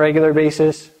praying on a regular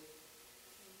basis?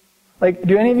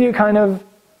 Do any of you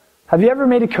have you ever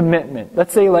made a commitment?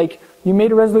 Let's say you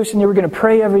made a resolution you were going to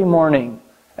pray every morning,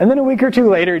 and then a week or two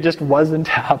later it just wasn't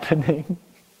happening.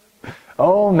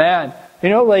 Oh man.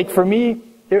 For me,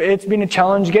 it's been a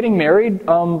challenge. Getting married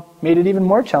made it even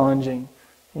more challenging.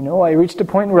 I reached a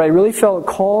point where I really felt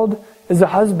called as a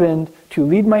husband to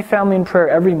lead my family in prayer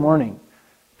every morning.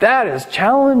 That is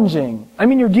challenging.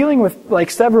 You're dealing with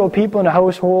several people in a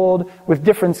household with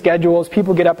different schedules.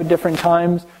 People get up at different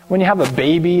times. When you have a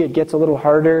baby, it gets a little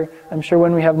harder. I'm sure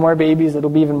when we have more babies,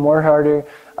 it'll be even more harder.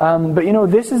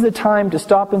 But this is the time to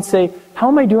stop and say, how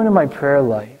am I doing in my prayer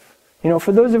life?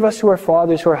 For those of us who are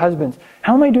fathers, who are husbands,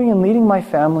 how am I doing in leading my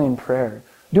family in prayer?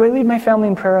 Do I lead my family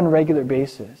in prayer on a regular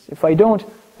basis? If I don't,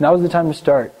 now's the time to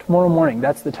start. Tomorrow morning,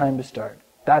 that's the time to start.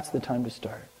 That's the time to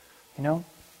start.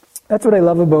 That's what I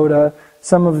love about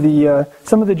some of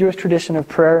the Jewish tradition of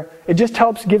prayer. It just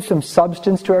helps give some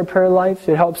substance to our prayer life.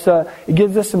 It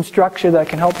gives us some structure that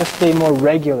can help us stay more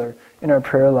regular in our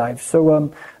prayer lives.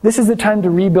 So this is the time to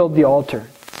rebuild the altar.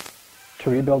 To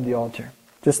rebuild the altar.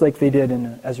 Just like they did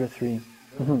in Ezra 3.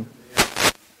 Mm-hmm.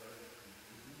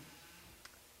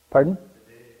 Pardon?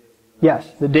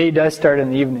 Yes, the day does start in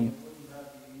the evening.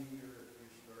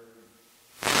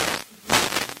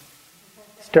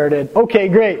 Started. Okay,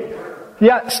 great.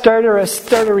 Yeah, start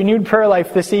a renewed prayer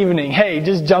life this evening. Hey,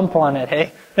 just jump on it.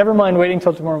 Hey, never mind waiting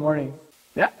till tomorrow morning.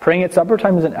 Yeah, praying at supper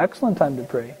time is an excellent time to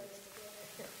pray.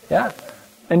 Yeah.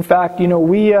 In fact, we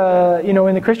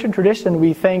in the Christian tradition,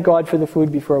 we thank God for the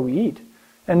food before we eat.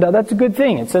 And that's a good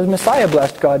thing. It says Messiah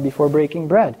blessed God before breaking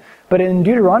bread. But in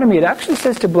Deuteronomy, it actually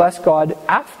says to bless God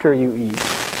after you eat.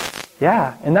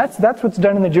 Yeah, and that's what's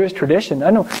done in the Jewish tradition.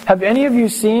 I don't know, have any of you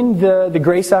seen the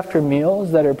grace after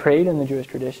meals that are prayed in the Jewish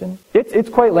tradition? It's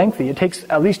quite lengthy. It takes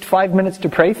at least 5 minutes to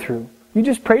pray through. You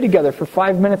just pray together for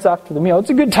 5 minutes after the meal.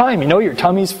 It's a good time. Your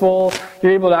tummy's full.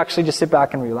 You're able to actually just sit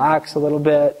back and relax a little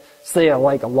bit. Say a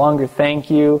longer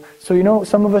thank you. So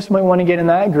some of us might want to get in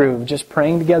that groove, just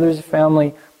praying together as a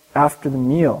family after the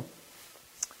meal.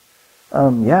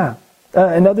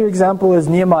 Another example is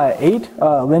Nehemiah 8.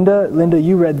 Linda,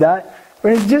 you read that.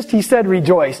 But he said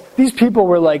rejoice. These people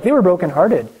they were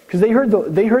brokenhearted because they heard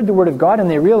the word of God and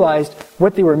they realized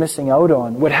what they were missing out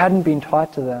on, what hadn't been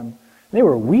taught to them. They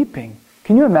were weeping.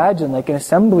 Can you imagine an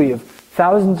assembly of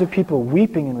thousands of people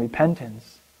weeping in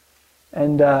repentance.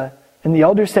 And the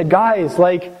elders said, guys,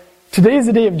 like, today is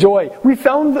a day of joy. We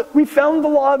found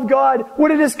the law of God.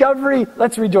 What a discovery.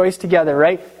 Let's rejoice together,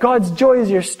 right? God's joy is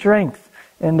your strength.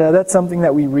 And that's something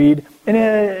that we read. And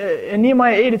in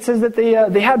Nehemiah 8, it says that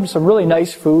they had some really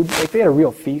nice food. Like, they had a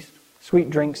real feast, sweet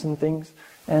drinks and things.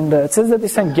 And it says that they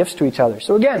sent gifts to each other.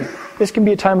 So again, this can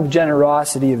be a time of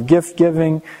generosity, of gift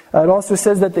giving. It also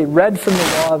says that they read from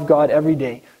the law of God every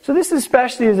day. So this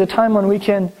especially is a time when we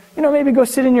can, maybe go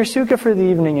sit in your sukkah for the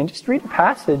evening and just read a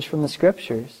passage from the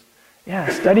Scriptures. Yeah,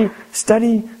 study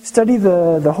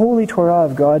the holy Torah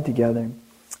of God together.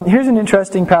 Here's an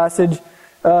interesting passage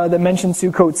that mentions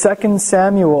Sukkot, 2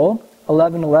 Samuel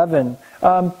 11:11.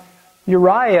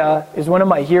 Uriah is one of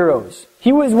my heroes.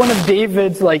 He was one of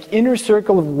David's inner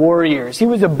circle of warriors. He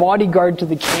was a bodyguard to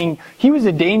the king. He was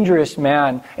a dangerous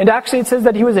man. And actually it says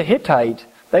that he was a Hittite.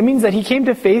 That means that he came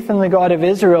to faith in the God of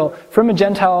Israel from a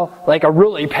Gentile, a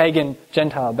really pagan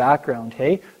Gentile background,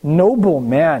 hey? Noble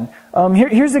man.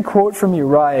 Here's a quote from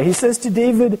Uriah. He says to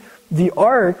David, "The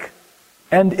ark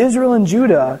and Israel and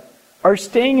Judah are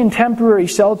staying in temporary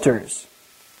shelters."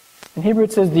 In Hebrew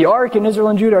it says, "The ark and Israel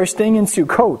and Judah are staying in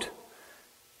Sukkot."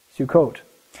 Sukkot.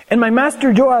 "And my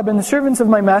master Joab and the servants of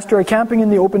my master are camping in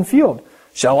the open field.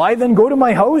 Shall I then go to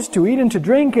my house to eat and to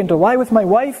drink and to lie with my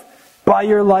wife? By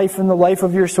your life and the life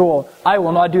of your soul, I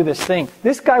will not do this thing."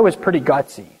 This guy was pretty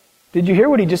gutsy. Did you hear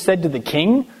what he just said to the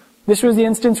king? This was the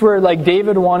instance where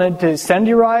David wanted to send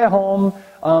Uriah home,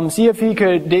 see if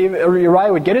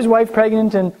Uriah would get his wife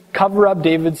pregnant and cover up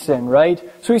David's sin, right?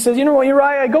 So he says, "You know what,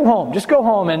 Uriah, go home. Just go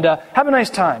home and have a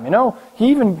nice time." He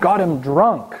even got him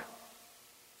drunk.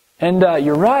 And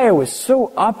Uriah was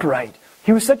so upright.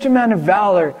 He was such a man of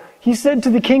valor. He said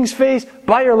to the king's face,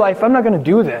 "By your life, I'm not going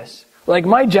to do this.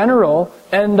 My general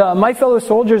and my fellow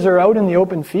soldiers are out in the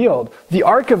open field. The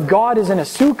ark of God is in a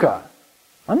sukkah.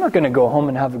 I'm not going to go home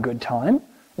and have a good time."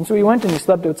 And so he went and he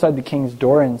slept outside the king's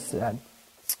door instead.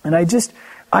 And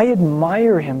I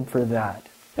admire him for that.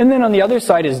 And then on the other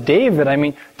side is David.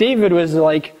 David was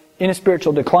in a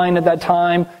spiritual decline at that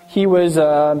time. He was,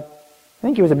 I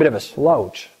think he was a bit of a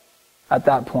slouch at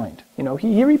that point.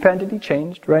 He repented, he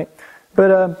changed, right?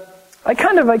 But I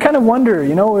kind of wonder,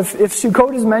 if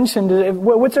Sukkot is mentioned,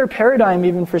 what's our paradigm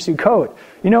even for Sukkot?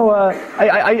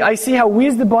 I see how we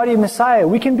as the body of Messiah,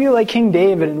 we can be like King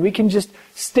David and we can just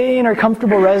stay in our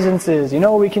comfortable residences.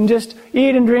 We can just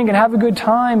eat and drink and have a good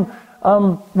time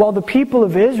while the people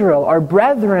of Israel, our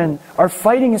brethren, are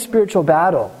fighting a spiritual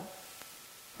battle.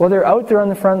 While they're out there on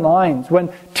the front lines, when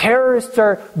terrorists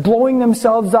are blowing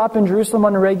themselves up in Jerusalem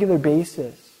on a regular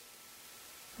basis.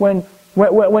 When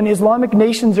Islamic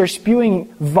nations are spewing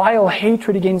vile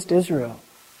hatred against Israel.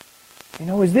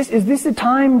 Is this a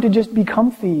time to just be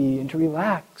comfy and to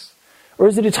relax? Or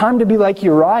is it a time to be like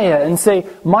Uriah and say,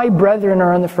 "My brethren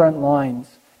are on the front lines,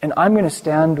 and I'm going to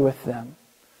stand with them"?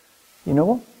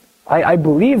 I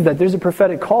believe that there's a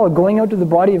prophetic call going out to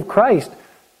the body of Christ.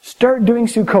 Start doing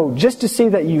Sukkot just to say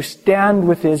that you stand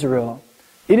with Israel.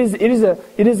 It is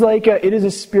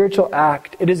a spiritual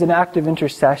act. It is an act of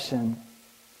intercession.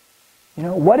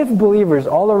 What if believers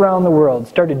all around the world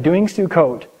started doing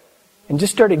Sukkot and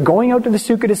just started going out to the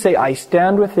sukkah to say, "I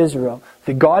stand with Israel.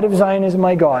 The God of Zion is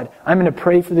my God. I'm going to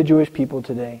pray for the Jewish people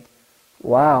today."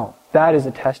 Wow, that is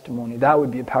a testimony. That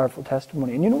would be a powerful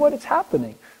testimony. And you know what? It's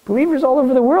happening. Believers all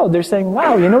over the world, they're saying,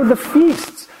 "Wow, the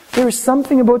feasts. There is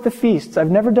something about the feasts.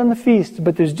 I've never done the feasts,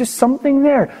 but there's just something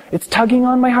there. It's tugging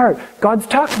on my heart. God's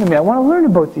talking to me. I want to learn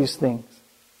about these things."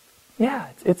 Yeah,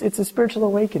 it's a spiritual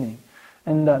awakening.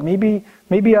 And maybe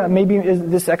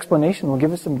this explanation will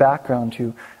give us some background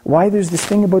to why there's this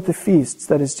thing about the feasts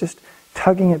that is just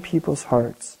tugging at people's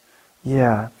hearts.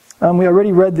 Yeah. We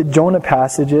already read the Jonah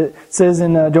passage. It says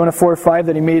in Jonah 4:5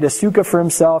 that he made a sukkah for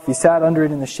himself. He sat under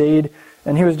it in the shade,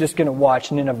 and he was just going to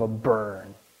watch Nineveh burn.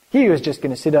 He was just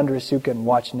going to sit under a sukkah and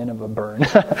watch Nineveh burn.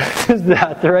 Is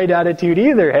that the right attitude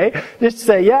either, hey? Just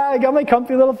say, "Yeah, I got my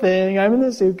comfy little thing. I'm in the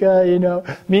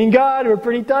sukkah, Me and God, we're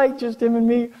pretty tight, just him and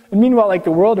me." And meanwhile,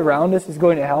 the world around us is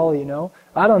going to hell,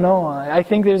 I don't know. I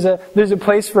think there's a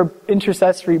place for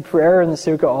intercessory prayer in the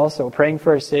sukkah also, praying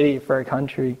for our city, for our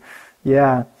country.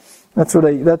 Yeah. That's what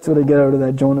I get out of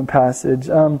that Jonah passage.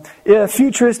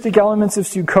 Futuristic elements of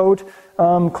Sukkot.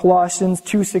 Colossians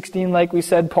 2:16, like we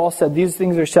said, Paul said, these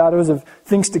things are shadows of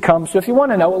things to come. So if you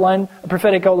want an outline, a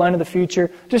prophetic outline of the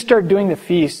future, just start doing the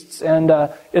feasts, and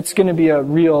it's going to be a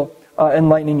real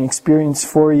enlightening experience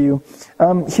for you.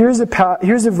 Here's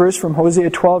a verse from Hosea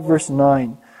 12, verse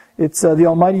 9. It's the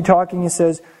Almighty talking. He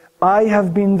says, "I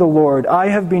have been the Lord, I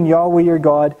have been Yahweh your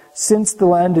God, since the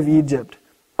land of Egypt.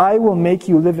 I will make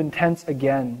you live in tents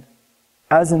again."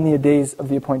 as in the days of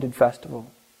the appointed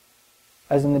festival,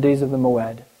 as in the days of the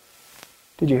Moed.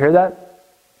 Did you hear that?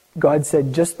 God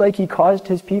said, just like He caused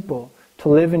His people to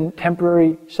live in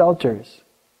temporary shelters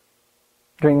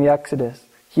during the Exodus,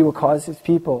 He will cause His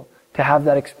people to have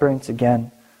that experience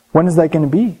again. When is that going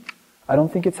to be? I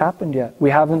don't think it's happened yet. We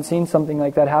haven't seen something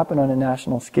like that happen on a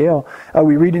national scale.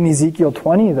 We read in Ezekiel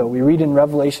 20, though, we read in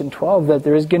Revelation 12 that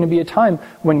there is going to be a time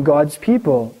when God's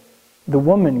people, the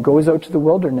woman, goes out to the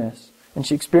wilderness and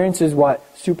she experiences what?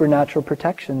 Supernatural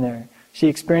protection there. She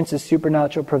experiences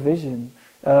supernatural provision.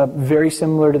 Very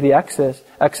similar to the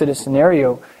Exodus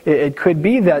scenario. It could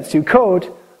be that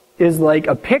Sukkot is like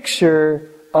a picture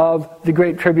of the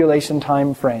Great Tribulation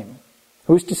time frame.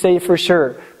 Who's to say for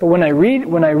sure? But when I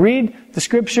read the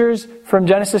scriptures from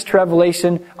Genesis to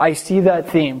Revelation, I see that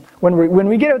theme. When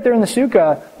we get out there in the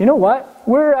sukkah, you know what?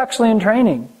 We're actually in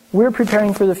training. We're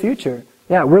preparing for the future.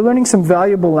 Yeah, we're learning some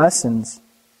valuable lessons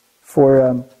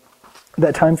for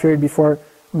that time period before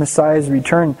Messiah's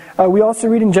return. We also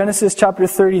read in Genesis chapter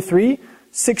 33,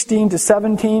 16 to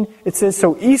 17, it says,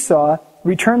 so Esau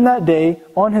returned that day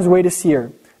on his way to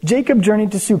Seir. Jacob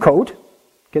journeyed to Sukkot,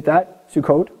 get that?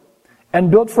 Sukkot. And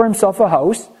built for himself a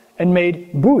house and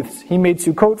made booths. He made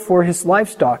Sukkot for his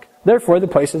livestock. Therefore, the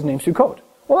place is named Sukkot.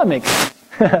 Well, that makes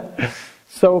sense.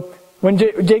 So, when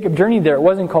Jacob journeyed there, it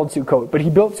wasn't called Sukkot, but he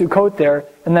built Sukkot there,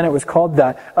 and then it was called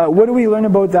that. What do we learn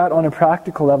about that on a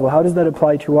practical level? How does that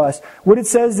apply to us? What it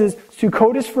says is,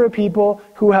 Sukkot is for a people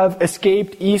who have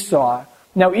escaped Esau.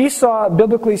 Now, Esau,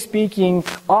 biblically speaking,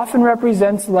 often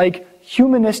represents like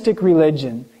humanistic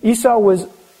religion. Esau was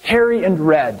hairy and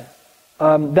red.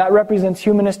 That represents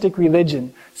humanistic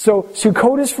religion. So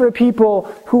Sukkot is for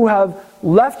people who have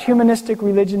left humanistic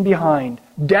religion behind.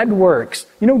 Dead works.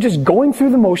 Just going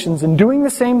through the motions and doing the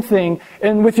same thing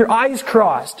and with your eyes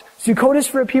crossed. Sukkot is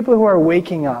for people who are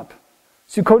waking up.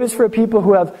 Sukkot is for people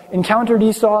who have encountered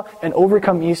Esau and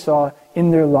overcome Esau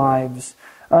in their lives.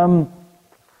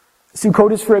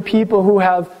 Sukkot is for a people who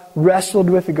have wrestled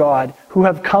with God, who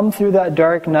have come through that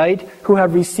dark night, who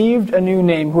have received a new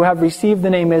name, who have received the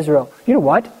name Israel. You know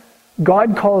what?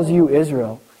 God calls you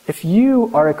Israel. If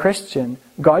you are a Christian,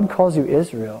 God calls you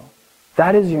Israel.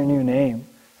 That is your new name.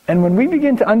 And when we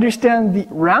begin to understand the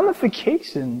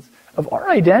ramifications of our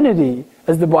identity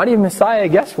as the body of Messiah,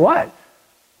 guess what?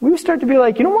 We start to be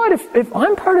like, you know what? If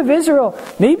I'm part of Israel,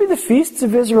 maybe the feasts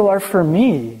of Israel are for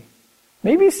me.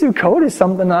 Maybe Sukkot is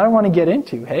something I don't want to get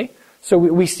into, hey? So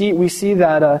we see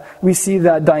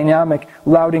that dynamic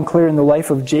loud and clear in the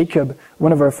life of Jacob,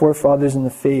 one of our forefathers in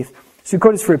the faith.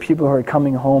 Sukkot is for people who are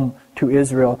coming home to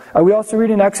Israel. We also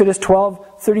read in Exodus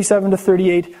 12, 37 to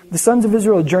 38, the sons of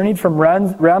Israel journeyed from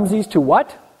Ramses to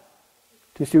what?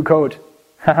 To Sukkot.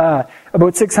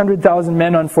 About 600,000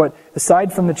 men on foot,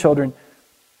 aside from the children.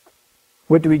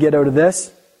 What do we get out of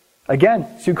this? Again,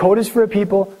 Sukkot is for a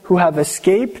people who have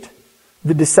escaped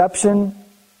the deception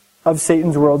of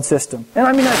Satan's world system. And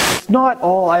I mean, that's not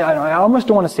all, I almost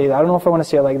don't want to say that. I don't know if I want to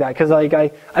say it like that, because I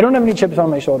don't have any chips on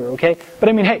my shoulder, okay? But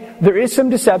I mean, hey, there is some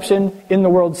deception in the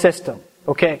world system,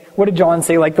 okay? What did John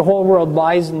say? Like, the whole world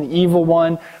lies in the evil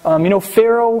one.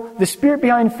 Pharaoh, the spirit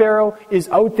behind Pharaoh is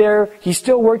out there. He's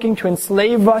still working to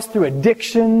enslave us through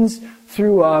addictions,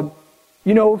 through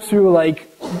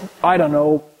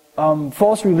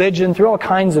false religion, through all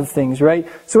kinds of things, right?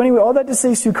 So anyway, all that to say,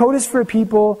 Sukkot is for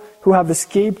people who have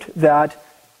escaped that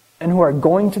and who are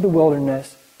going to the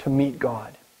wilderness to meet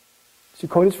God.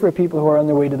 Sukkot is for people who are on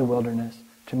their way to the wilderness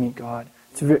to meet God.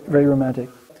 It's very, very romantic.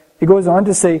 It goes on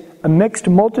to say, a mixed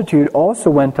multitude also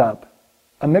went up.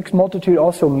 A mixed multitude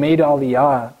also made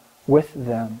Aliyah with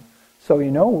them. So,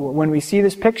 when we see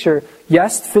this picture,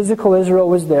 yes, physical Israel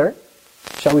was there.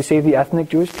 Shall we say the ethnic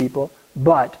Jewish people?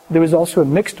 But there was also a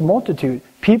mixed multitude,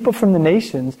 people from the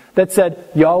nations that said,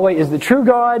 Yahweh is the true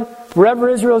God. Wherever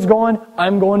Israel is going,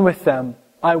 I'm going with them.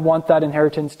 I want that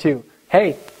inheritance too.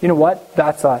 Hey, you know what?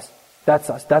 That's us. That's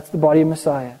us. That's the body of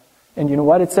Messiah. And you know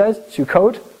what it says?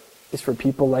 Sukkot is for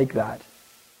people like that.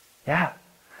 Yeah.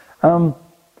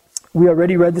 We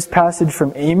already read this passage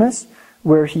from Amos,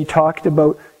 where he talked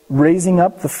about raising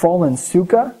up the fallen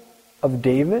sukkah of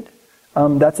David.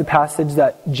 That's a passage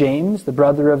that James, the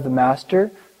brother of the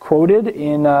Master, quoted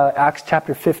in Acts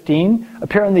chapter 15.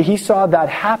 Apparently he saw that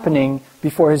happening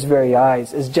before his very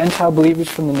eyes as Gentile believers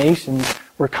from the nations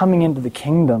were coming into the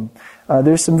kingdom.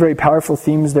 There's some very powerful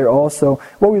themes there also.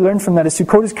 What we learn from that is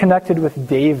Sukkot is connected with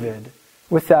David,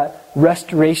 with that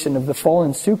restoration of the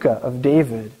fallen sukkah of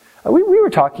David. We were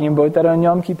talking about that on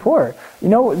Yom Kippur. The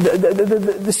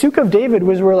sukkah of David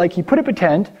was where he put up a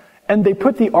tent, and they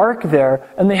put the ark there,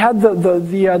 and they had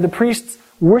the priests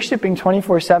worshiping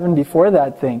 24/7 before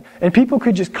that thing. And people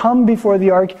could just come before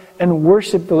the ark and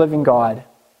worship the living God.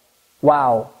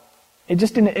 Wow. It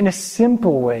just in a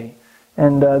simple way.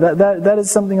 And that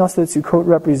is something else that Sukkot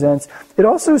represents. It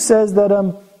also says that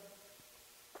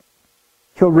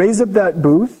he'll raise up that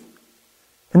booth,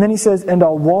 and then he says, and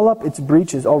I'll wall up its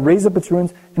breaches, I'll raise up its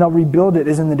ruins, and I'll rebuild it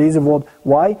as in the days of old.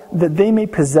 Why? That they may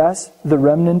possess the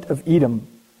remnant of Edom,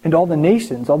 and all the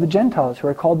nations, all the Gentiles who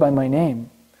are called by my name.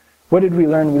 What did we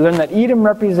learn? We learned that Edom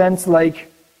represents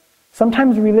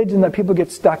sometimes religion that people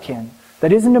get stuck in,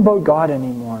 that isn't about God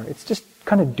anymore. It's just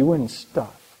kind of doing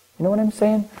stuff. You know what I'm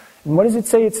saying? And what does it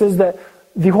say? It says that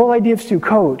the whole idea of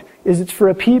Sukkot is it's for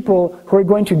a people who are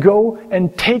going to go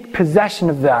and take possession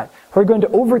of that, who are going to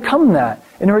overcome that,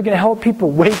 and who are going to help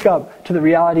people wake up to the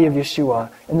reality of Yeshua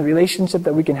and the relationship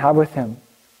that we can have with Him.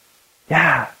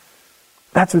 Yeah,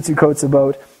 that's what Sukkot's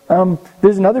about.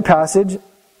 There's another passage.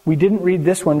 We didn't read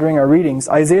this one during our readings.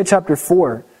 Isaiah chapter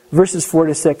 4, verses 4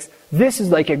 to 6. This is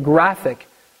like a graphic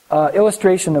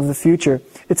illustration of the future.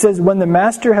 It says, when the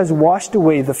Master has washed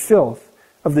away the filth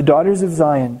of the daughters of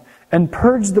Zion, and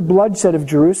purged the bloodshed of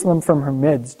Jerusalem from her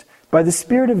midst, by the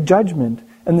spirit of judgment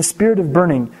and the spirit of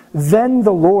burning, then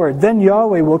the Lord, then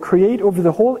Yahweh will create over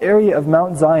the whole area of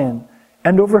Mount Zion,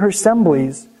 and over her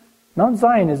assemblies. Mount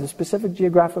Zion is a specific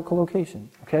geographical location,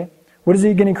 okay? What is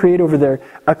He going to create over there?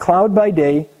 A cloud by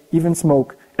day, even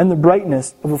smoke, and the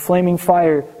brightness of a flaming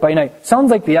fire by night. Sounds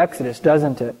like the Exodus,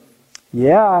 doesn't it?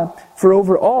 Yeah, for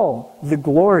over all, the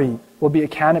glory will be a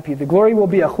canopy. The glory will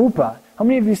be a chuppah. How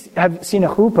many of you have seen a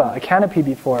chuppah, a canopy,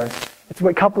 before? It's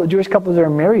what Jewish couples are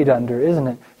married under, isn't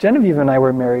it? Genevieve and I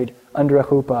were married under a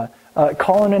chuppah.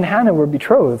 Colin and Hannah were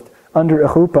betrothed under a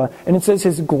chuppah. And it says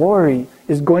His glory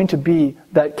is going to be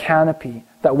that canopy,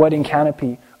 that wedding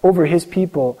canopy, over His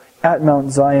people at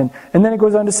Mount Zion. And then it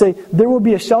goes on to say, there will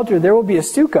be a shelter, there will be a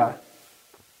sukkah,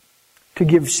 to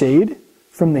give shade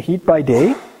from the heat by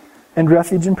day, and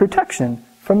refuge and protection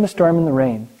from the storm and the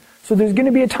rain. So there's going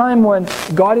to be a time when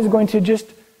God is going to just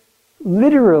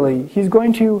literally, He's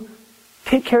going to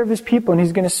take care of His people, and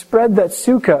He's going to spread that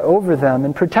sukkah over them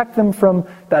and protect them from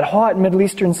that hot Middle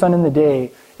Eastern sun in the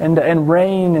day and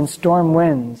rain and storm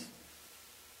winds.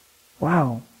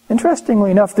 Wow.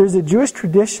 Interestingly enough, there's a Jewish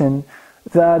tradition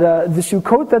that the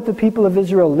Sukkot that the people of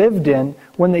Israel lived in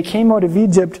when they came out of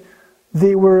Egypt,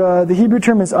 they were, the Hebrew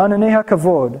term is ananei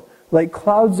hakavod, like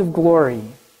clouds of glory.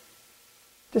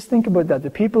 Just think about that. The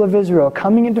people of Israel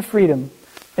coming into freedom,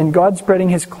 and God spreading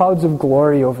His clouds of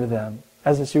glory over them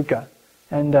as a sukkah.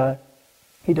 And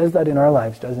He does that in our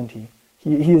lives, doesn't He?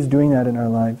 He is doing that in our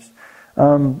lives.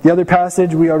 The other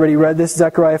passage, we already read this,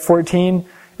 Zechariah 14.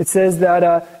 It says that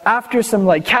after some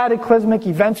cataclysmic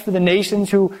events for the nations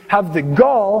who have the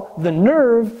gall, the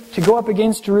nerve to go up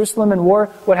against Jerusalem in war,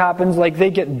 what happens?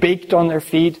 They get baked on their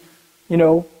feet,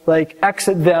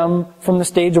 exit them from the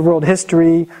stage of world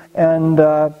history. And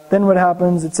then what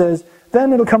happens? It says,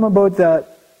 then it'll come about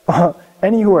that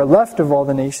any who are left of all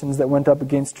the nations that went up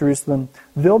against Jerusalem,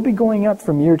 they'll be going up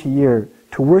from year to year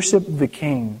to worship the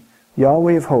King,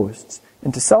 Yahweh of hosts,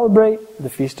 and to celebrate the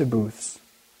Feast of Booths.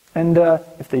 And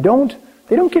if they don't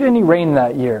get any rain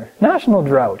that year. National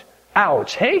drought.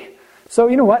 Ouch, hey? So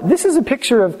you know what? This is a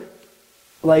picture of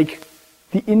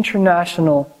the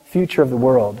international future of the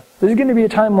world. There's going to be a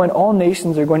time when all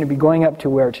nations are going to be going up to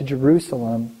where? To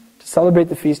Jerusalem to celebrate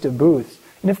the Feast of Booths.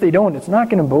 And if they don't, it's not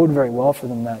going to bode very well for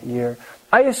them that year.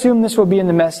 I assume this will be in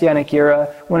the Messianic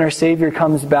era when our Savior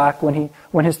comes back,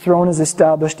 when His throne is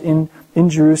established in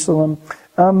Jerusalem.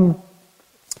 On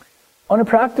a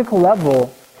practical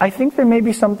level, I think there may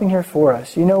be something here for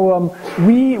us.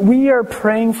 We are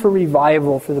praying for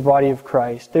revival for the body of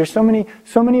Christ. There's so many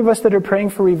of us that are praying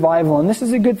for revival, and this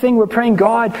is a good thing. We're praying,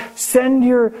 God, send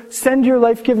your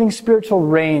life-giving spiritual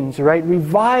rains, right?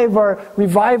 Revive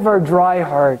our dry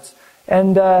hearts.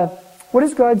 And what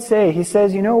does God say? He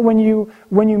says, when you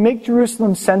make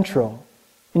Jerusalem central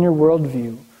in your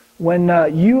worldview, when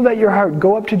you let your heart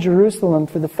go up to Jerusalem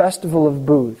for the festival of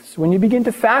booths, when you begin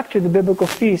to factor the biblical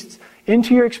feasts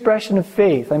into your expression of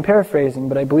faith, I'm paraphrasing,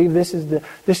 but I believe this is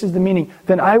the meaning,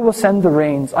 then I will send the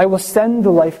rains. I will send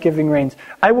the life-giving rains.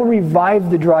 I will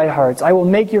revive the dry hearts. I will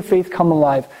make your faith come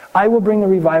alive. I will bring the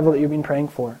revival that you've been praying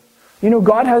for.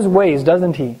 God has ways,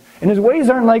 doesn't He? And His ways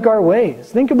aren't like our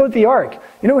ways. Think about the ark.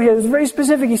 He was very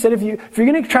specific. He said, if you're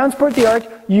going to transport the ark,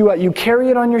 you carry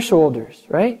it on your shoulders,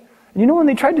 right? And when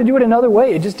they tried to do it another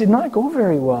way, it just did not go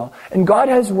very well. And God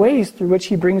has ways through which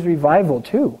He brings revival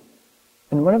too.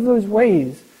 And one of those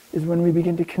ways is when we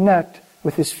begin to connect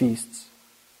with His feasts.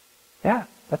 Yeah,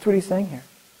 that's what He's saying here.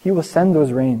 He will send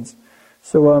those rains.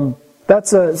 So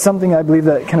that's something I believe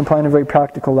that can apply on a very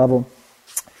practical level.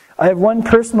 I have one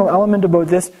personal element about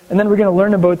this, and then we're going to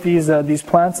learn about these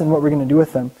plants and what we're going to do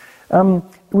with them.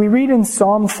 We read in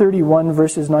Psalm 31,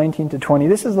 verses 19 to 20.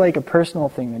 This is like a personal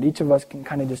thing that each of us can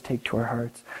kind of just take to our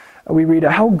hearts. We read,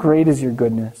 "How great is your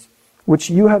goodness, which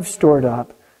you have stored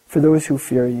up for those who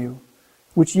fear you,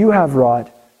 which you have wrought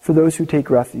for those who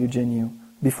take refuge in you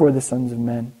before the sons of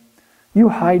men. You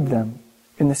hide them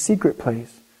in the secret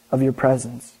place of your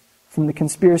presence from the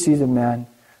conspiracies of man.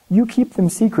 You keep them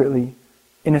secretly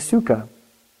in a sukkah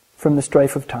from the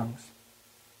strife of tongues."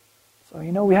 So,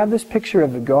 we have this picture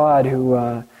of a God who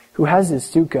has his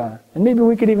sukkah. And maybe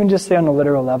we could even just say on a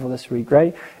literal level this week,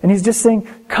 right? And he's just saying,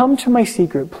 come to my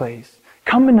secret place.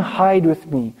 Come and hide with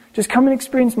me. Just come and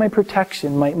experience my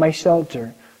protection, my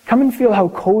shelter. Come and feel how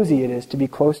cozy it is to be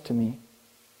close to me.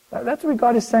 That's what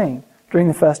God is saying during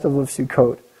the festival of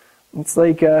Sukkot. It's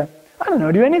like, I don't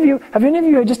know, have any of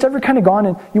you just ever kind of gone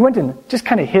and you went and just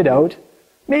kind of hid out?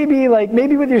 Maybe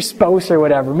with your spouse or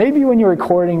whatever. Maybe when you were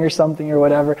courting or something or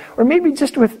whatever. Or maybe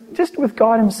just with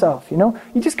God himself, You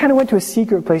just kind of went to a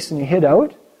secret place and you hid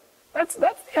out. That's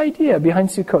the idea behind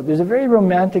Sukkot. There's a very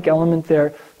romantic element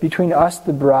there between us,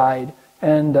 the bride,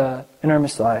 and our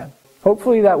Messiah.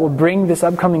 Hopefully that will bring this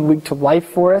upcoming week to life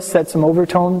for us, set some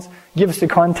overtones, give us a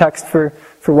context for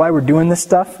why we're doing this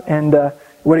stuff, and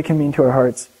what it can mean to our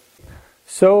hearts.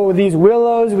 So these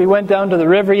willows, we went down to the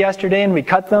river yesterday and we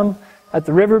cut them at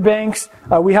the riverbanks.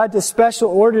 We had to special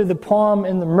order the palm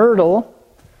and the myrtle.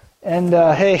 And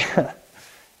hey,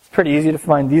 it's pretty easy to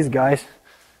find these guys.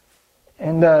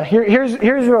 And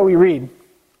here's what we read.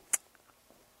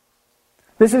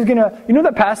 This is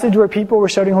that passage where people were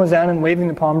shouting Hosanna and waving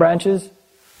the palm branches?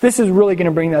 This is really going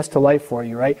to bring this to life for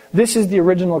you, right? This is the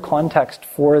original context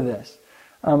for this.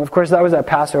 Of course, that was at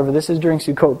Passover. This is during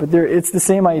Sukkot, but it's the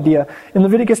same idea. In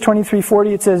Leviticus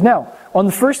 23:40, it says, "Now, on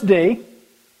the first day,"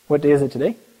 what day is it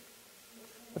today?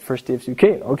 The first day of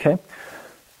Sukkot, okay.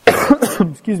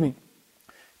 Excuse me.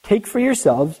 "Take for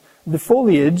yourselves the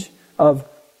foliage of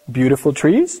beautiful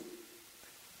trees,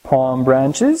 palm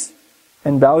branches,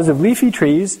 and boughs of leafy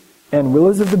trees, and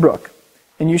willows of the brook.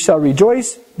 And you shall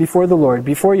rejoice before the Lord,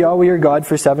 before Yahweh your God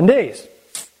for 7 days."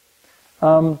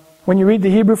 When you read the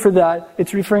Hebrew for that,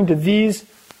 it's referring to these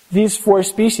 4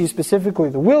 species specifically.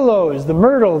 The willows, the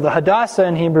myrtle, the hadassah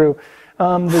in Hebrew,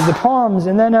 the palms,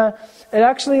 and then it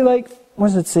actually, what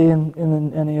does it say in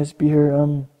the NASB here?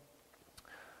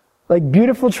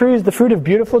 Beautiful trees, the fruit of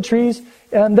beautiful trees,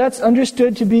 and that's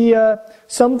understood to be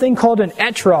something called an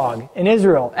etrog in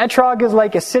Israel. Etrog is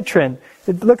like a citron.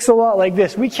 It looks a lot like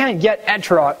this. We can't get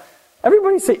etrog.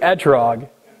 Everybody say etrog.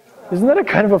 Isn't that a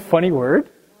kind of a funny word?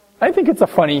 I think it's a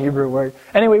funny Hebrew word.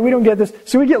 Anyway, we don't get this,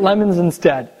 so we get lemons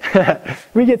instead.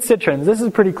 We get citrons. This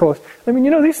is pretty close.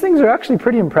 These things are actually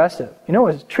pretty impressive.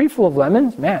 A tree full of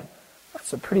lemons, man,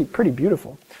 that's a pretty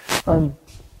beautiful.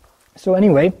 So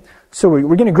anyway, we're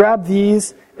going to grab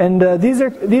these, and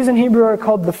these in Hebrew are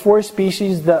called the 4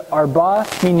 species, the arba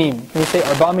minim. Can we say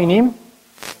arba minim?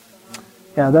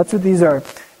 Yeah, that's what these are.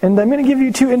 And I'm going to give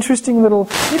you 2 interesting little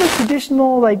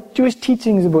traditional Jewish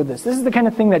teachings about this. This is the kind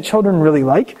of thing that children really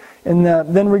like, and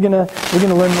then we're going to learn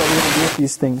what we're going to do with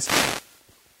these things.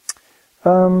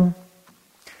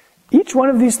 Each one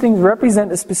of these things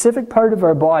represent a specific part of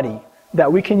our body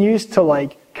that we can use to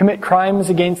commit crimes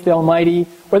against the Almighty,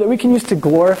 or that we can use to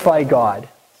glorify God.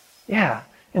 Yeah.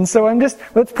 And so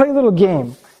let's play a little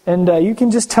game, and you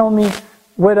can just tell me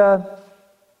what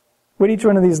each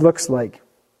one of these looks like.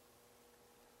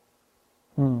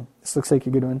 This looks like a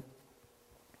good one.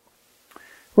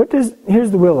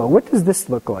 Here's the willow. What does this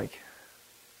look like?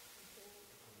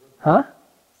 Huh?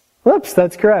 Lips,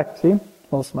 that's correct. See?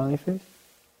 Little smiley face.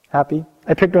 Happy.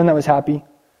 I picked one that was happy.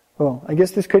 Well, I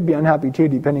guess this could be unhappy too,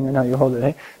 depending on how you hold it,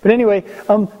 eh? But anyway,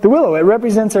 the willow, it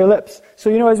represents our lips. So,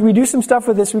 as we do some stuff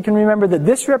with this, we can remember that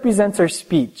this represents our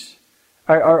speech,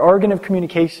 our organ of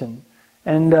communication.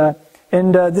 And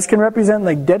this can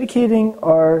represent dedicating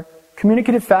our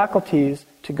communicative faculties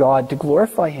to God, to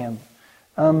glorify Him.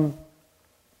 Then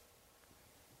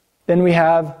we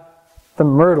have the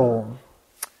myrtle.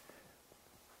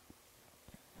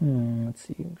 Let's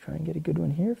see, try and get a good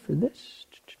one here for this.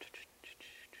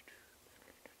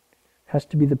 Has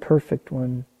to be the perfect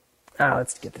one.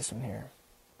 Let's get this one here.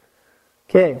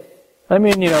 Okay.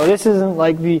 This isn't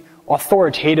the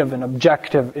authoritative and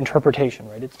objective interpretation,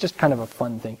 right? It's just kind of a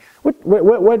fun thing. What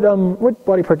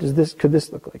body part could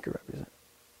this look like or represent?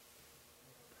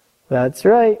 That's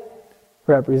right.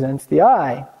 Represents the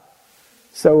eye.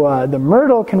 So the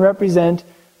myrtle can represent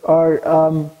our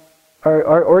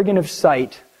organ of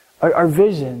sight, our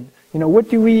vision. What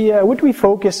do we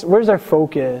focus? Where's our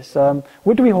focus?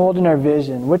 What do we hold in our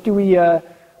vision? What do we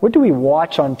What do we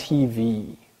watch on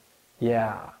TV?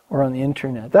 Yeah, or on the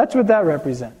internet. That's what that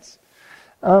represents.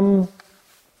 Then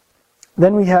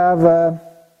we have the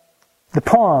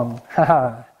palm.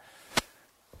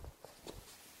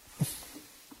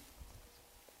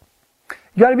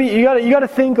 You gotta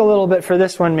think a little bit for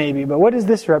this one maybe, but what does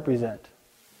this represent?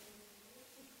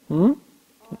 No,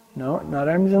 not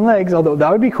arms and legs, although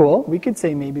that would be cool. We could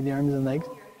say maybe the arms and legs.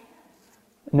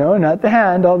 No, not the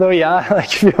hand, although yeah,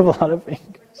 like you have a lot of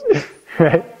fingers.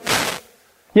 Right?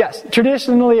 Yes,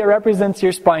 traditionally it represents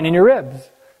your spine and your ribs.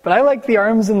 But I like the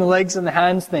arms and the legs and the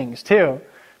hands things too.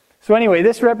 So anyway,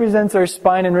 this represents our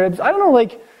spine and ribs. I don't know,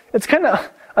 like, it's kind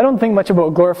of, I don't think much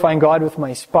about glorifying God with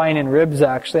my spine and ribs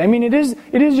actually. I mean, it is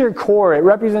your core. It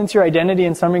represents your identity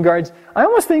in some regards. I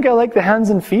almost think I like the hands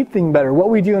and feet thing better, what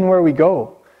we do and where we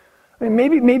go. I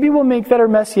mean, maybe we'll make that our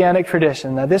messianic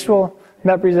tradition, that this will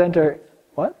represent our,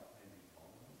 what?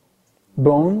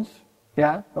 Bones?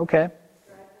 Yeah, okay.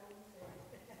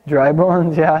 Dry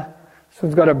bones, yeah. So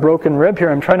it's got a broken rib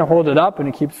here. I'm trying to hold it up and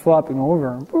it keeps flopping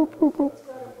over. Boop, boop, boop.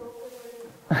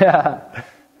 Yeah.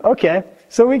 Okay.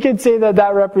 So we could say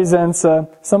that represents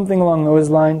something along those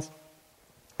lines.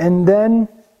 And then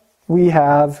we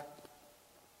have,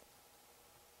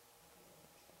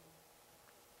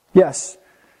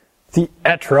 the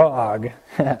etrog.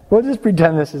 We'll just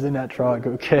pretend this is an etrog,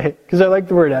 okay? Because I like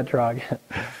the word etrog.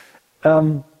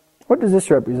 What does this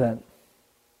represent?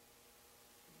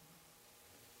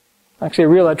 Actually, a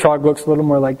real etrog looks a little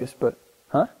more like this, but,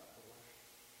 huh?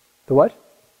 The what?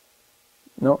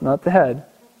 No, not the head.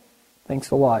 Thanks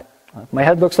a lot. My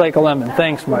head looks like a lemon.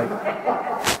 Thanks, Mike.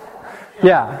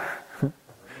 Yeah.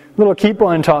 Little keep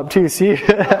on top too, see?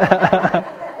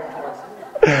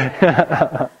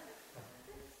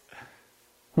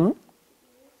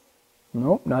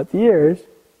 Nope, not the ears.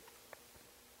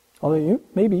 Although you,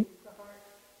 maybe.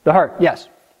 The heart, yes.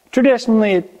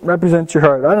 Traditionally, it represents your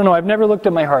heart. I don't know, I've never looked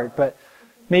at my heart, but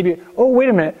maybe, oh, wait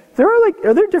a minute.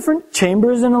 Are there different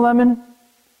chambers in a lemon?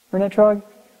 Or an etrog?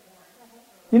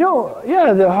 You know,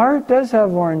 yeah, the heart does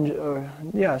have orange,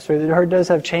 the heart does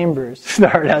have chambers. The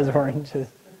heart has oranges.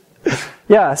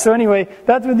 Yeah, so anyway,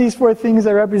 that's what these four things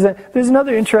I represent. There's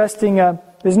another interesting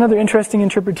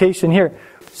interpretation here.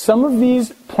 Some of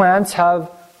these plants have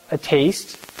a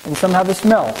taste, and some have a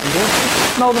smell. And don't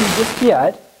smell them just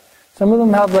yet. Some of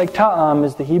them have like ta'am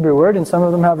is the Hebrew word, and some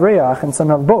of them have reach, and some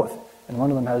have both. And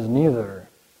one of them has neither.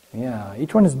 Yeah,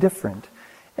 each one is different.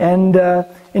 And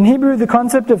in Hebrew, the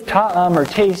concept of ta'am, or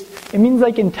taste, it means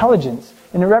like intelligence.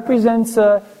 And it represents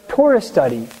Torah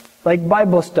study, like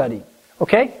Bible study.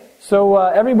 Okay? So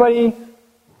everybody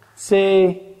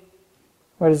say,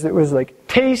 what is it? It was like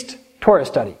taste Torah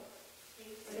study.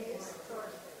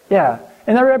 Yeah.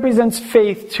 And that represents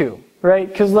faith too, right?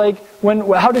 Because like,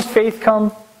 how does faith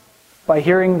come? By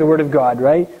hearing the Word of God,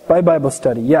 right? By Bible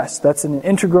study. Yes, that's an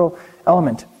integral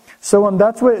element. So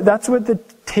that's what the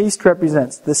taste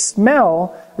represents. The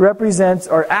smell represents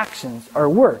our actions, our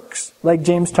works, like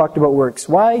James talked about works.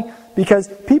 Why? Because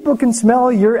people can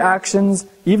smell your actions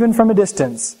even from a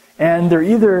distance, and they're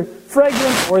either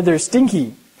fragrant or they're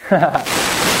stinky. Isn't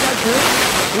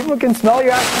that true? People can smell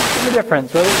your actions from a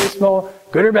difference, whether they smell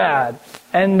good or bad.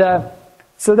 And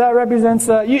so that represents,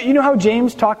 you know how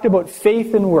James talked about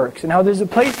faith and works, and how there's a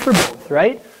place for both,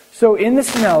 right? So in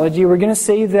this analogy, we're going to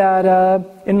say that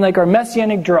in like our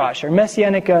messianic drash, our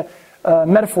messianic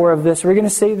metaphor of this, we're going to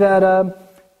say that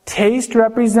taste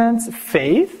represents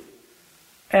faith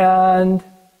and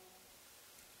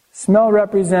smell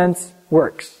represents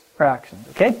works or actions.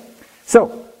 Okay?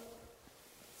 So,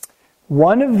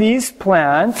 one of these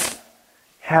plants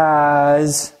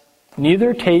has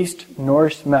neither taste nor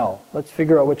smell. Let's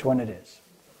figure out which one it is.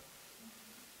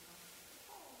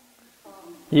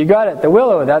 You got it. The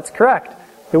willow. That's correct.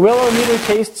 The willow neither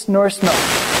tastes nor smells.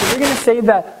 So we're going to say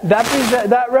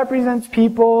that represents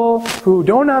people who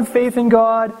don't have faith in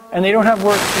God and they don't have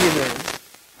works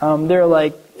either. They're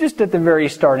like just at the very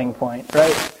starting point,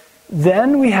 right?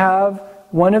 Then we have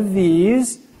one of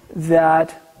these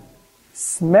that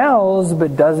smells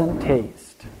but doesn't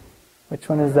taste. Which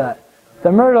one is that?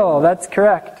 The myrtle. That's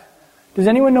correct. Does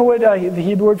anyone know what the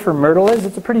Hebrew word for myrtle is?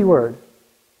 It's a pretty word.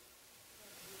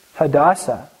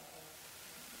 Hadassah.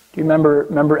 Do you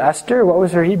remember Esther? What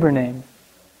was her Hebrew name?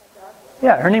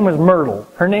 Yeah, her name was Myrtle.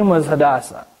 Her name was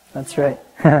Hadassah. That's right.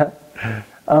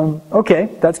 Okay,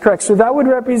 that's correct. So that would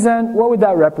represent, what would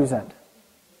that represent?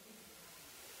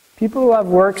 People who have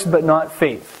works but not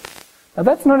faith. Now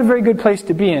that's not a very good place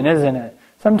to be in, isn't it?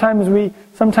 Sometimes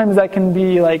that can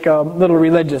be like a little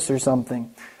religious or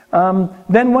something.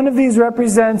 Then one of these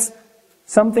represents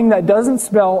something that doesn't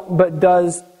smell but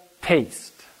does taste.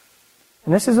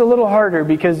 And this is a little harder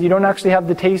because you don't actually have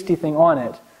the tasty thing on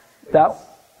it.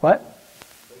 What?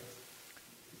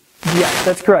 Yes,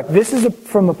 that's correct. This is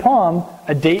from a palm,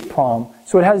 a date palm.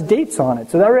 So it has dates on it.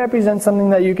 So that represents something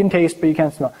that you can taste but you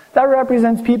can't smell. That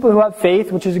represents people who have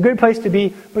faith, which is a good place to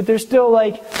be, but they're still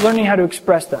learning how to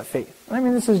express that faith. I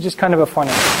mean, this is just kind of a fun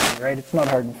activity, right? It's not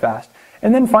hard and fast.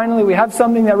 And then finally, we have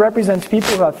something that represents people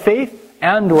who have faith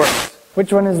and works.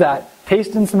 Which one is that?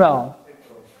 Taste and smell.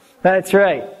 That's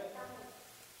right.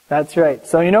 That's right.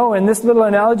 So, in this little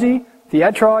analogy, the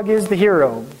etrog is the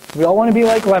hero. We all want to be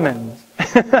like lemons.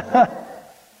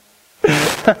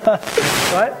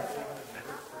 What?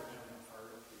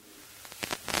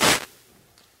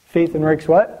 Faith and works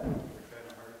what?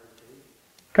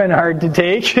 Kind of hard to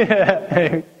take.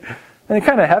 And they're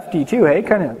kind of hefty too, hey?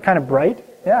 Kind of bright.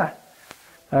 Yeah.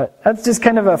 That's just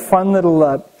kind of a fun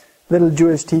little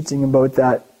Jewish teaching about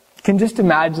that. You can just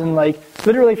imagine,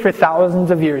 literally for thousands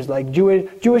of years,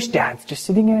 Jewish dads just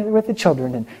sitting with the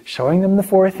children and showing them the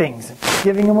four things and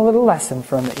giving them a little lesson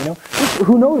from it,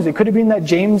 Who knows? It could have been that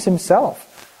James himself,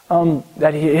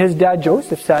 that his dad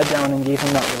Joseph sat down and gave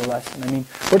him that little lesson. I mean,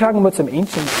 we're talking about some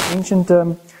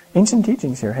ancient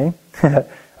teachings here, hey?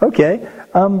 Okay.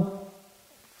 Does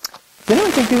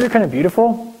anyone think these are kind of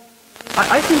beautiful?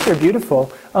 I think they're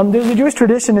beautiful. There's a Jewish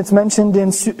tradition, it's mentioned in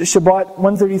Shabbat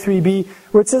 133b,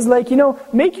 where it says,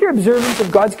 make your observance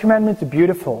of God's commandments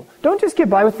beautiful. Don't just get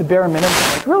by with the bare minimum.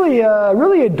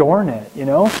 Really adorn it,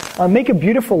 Make a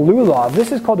beautiful lulav.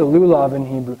 This is called a lulav in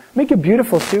Hebrew. Make a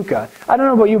beautiful sukkah. I don't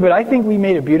know about you, but I think we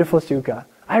made a beautiful sukkah.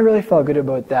 I really felt good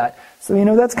about that. So,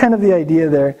 that's kind of the idea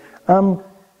there.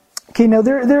 Okay, now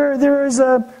there's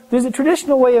a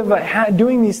traditional way of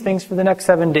doing these things for the next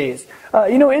 7 days.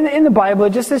 In the Bible, it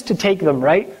just says to take them,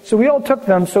 right? So we all took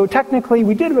them, so technically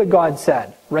we did what God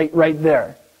said, right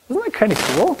there. Isn't that kind of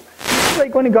cool? It's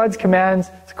like one of God's commands.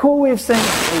 It's a cool way of saying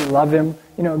we love Him.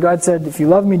 God said, if you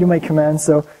love me, do my commands.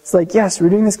 So it's yes, we're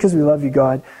doing this because we love you,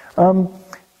 God.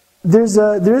 There is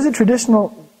a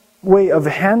traditional way of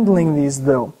handling these,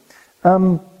 though.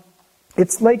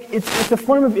 It's a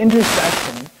form of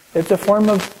intercession. It's a form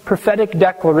of prophetic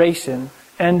declaration,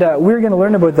 and we're going to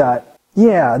learn about that.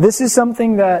 Yeah, this is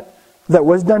something that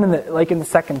was done in the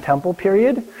Second Temple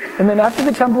period, and then after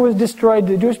the temple was destroyed,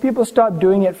 the Jewish people stopped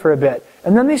doing it for a bit,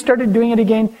 and then they started doing it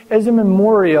again as a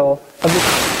memorial of the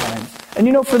times. And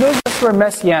for those of us who are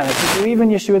messianic, who believe in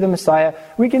Yeshua the Messiah,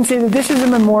 we can say that this is a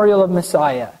memorial of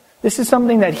Messiah. This is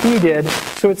something that He did,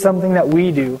 so it's something that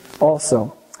we do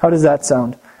also. How does that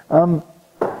sound?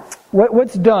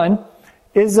 What's done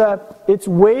is it's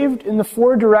waved in the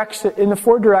four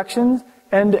directions,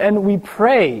 and we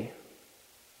pray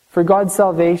for God's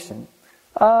salvation.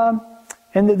 And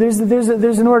there's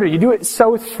an order. You do it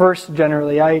south first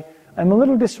generally. I'm a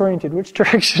little disoriented. Which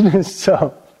direction is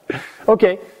south?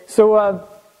 Okay, so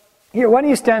here, why don't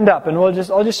you stand up and I'll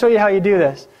just show you how you do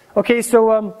this. Okay,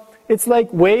 so it's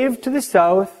wave to the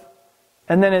south,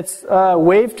 and then it's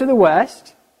wave to the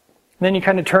west. And then you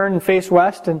kind of turn and face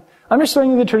west, and I'm just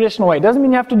showing you the traditional way. It doesn't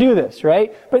mean you have to do this,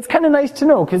 right? But it's kind of nice to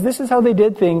know, because this is how they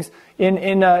did things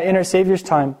in our Savior's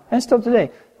time, and still today.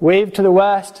 Wave to the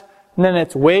west, and then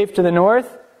it's wave to the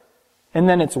north, and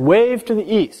then it's wave to the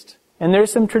east. And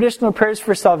there's some traditional prayers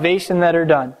for salvation that are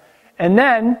done. And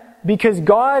then, because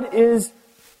God is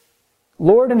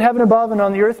Lord in heaven above and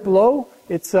on the earth below,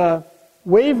 it's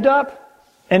waved up,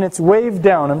 and it's waved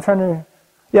down.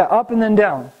 Up and then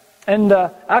down. And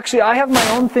actually, I have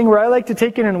my own thing where I like to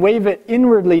take it and wave it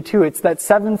inwardly too. It's that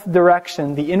seventh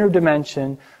direction, the inner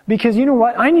dimension. Because you know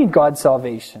what? I need God's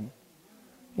salvation.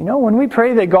 When we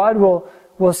pray that God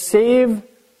will save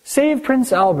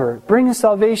Prince Albert, bring His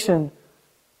salvation,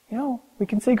 we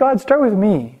can say, God, start with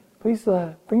me. Please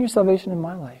bring your salvation in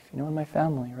my life, in my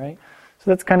family, right?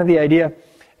 So that's kind of the idea.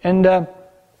 And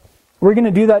we're going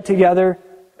to do that together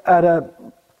at a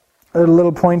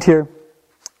little point here.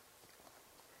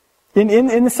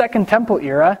 In the Second Temple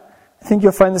era, I think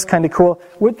you'll find this kind of cool.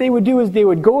 What they would do is they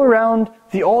would go around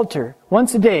the altar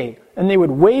once a day, and they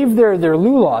would wave their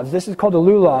lulavs. This is called a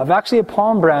lulav. Actually, a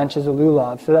palm branch is a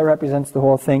lulav, so that represents the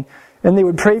whole thing. And they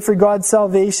would pray for God's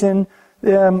salvation.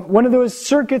 One of those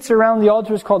circuits around the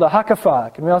altar is called a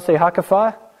hakafah. Can we all say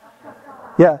hakafah?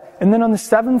 Yeah. And then on the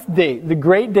seventh day, the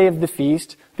great day of the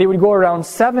feast, they would go around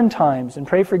 7 times and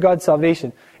pray for God's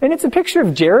salvation. And it's a picture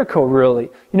of Jericho, really.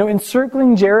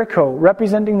 Encircling Jericho,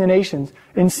 representing the nations,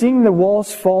 and seeing the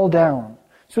walls fall down.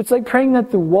 So it's like praying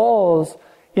that the walls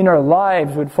in our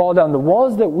lives would fall down. The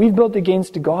walls that we've built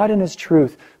against God and His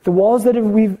truth. The walls that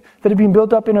have been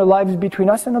built up in our lives between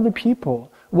us and other people.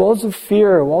 Walls of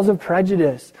fear, walls of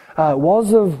prejudice,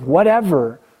 walls of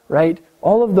whatever, right?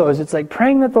 All of those. It's like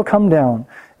praying that they'll come down.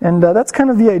 And that's kind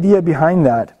of the idea behind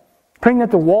that. Praying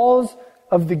that the walls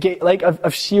of the gate, like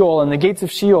of Sheol, and the gates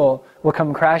of Sheol will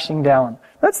come crashing down.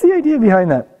 That's the idea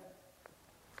behind that.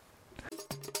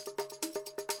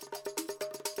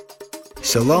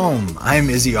 Shalom, I'm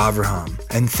Izzy Avraham,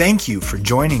 and thank you for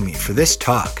joining me for this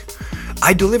talk.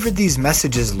 I delivered these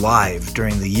messages live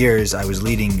during the years I was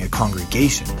leading a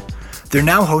congregation. They're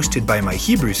now hosted by my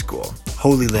Hebrew school,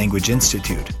 Holy Language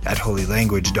Institute, at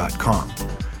holylanguage.com.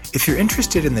 If you're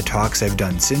interested in the talks I've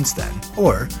done since then,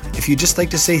 or if you'd just like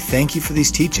to say thank you for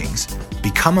these teachings,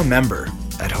 become a member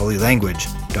at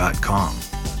holylanguage.com.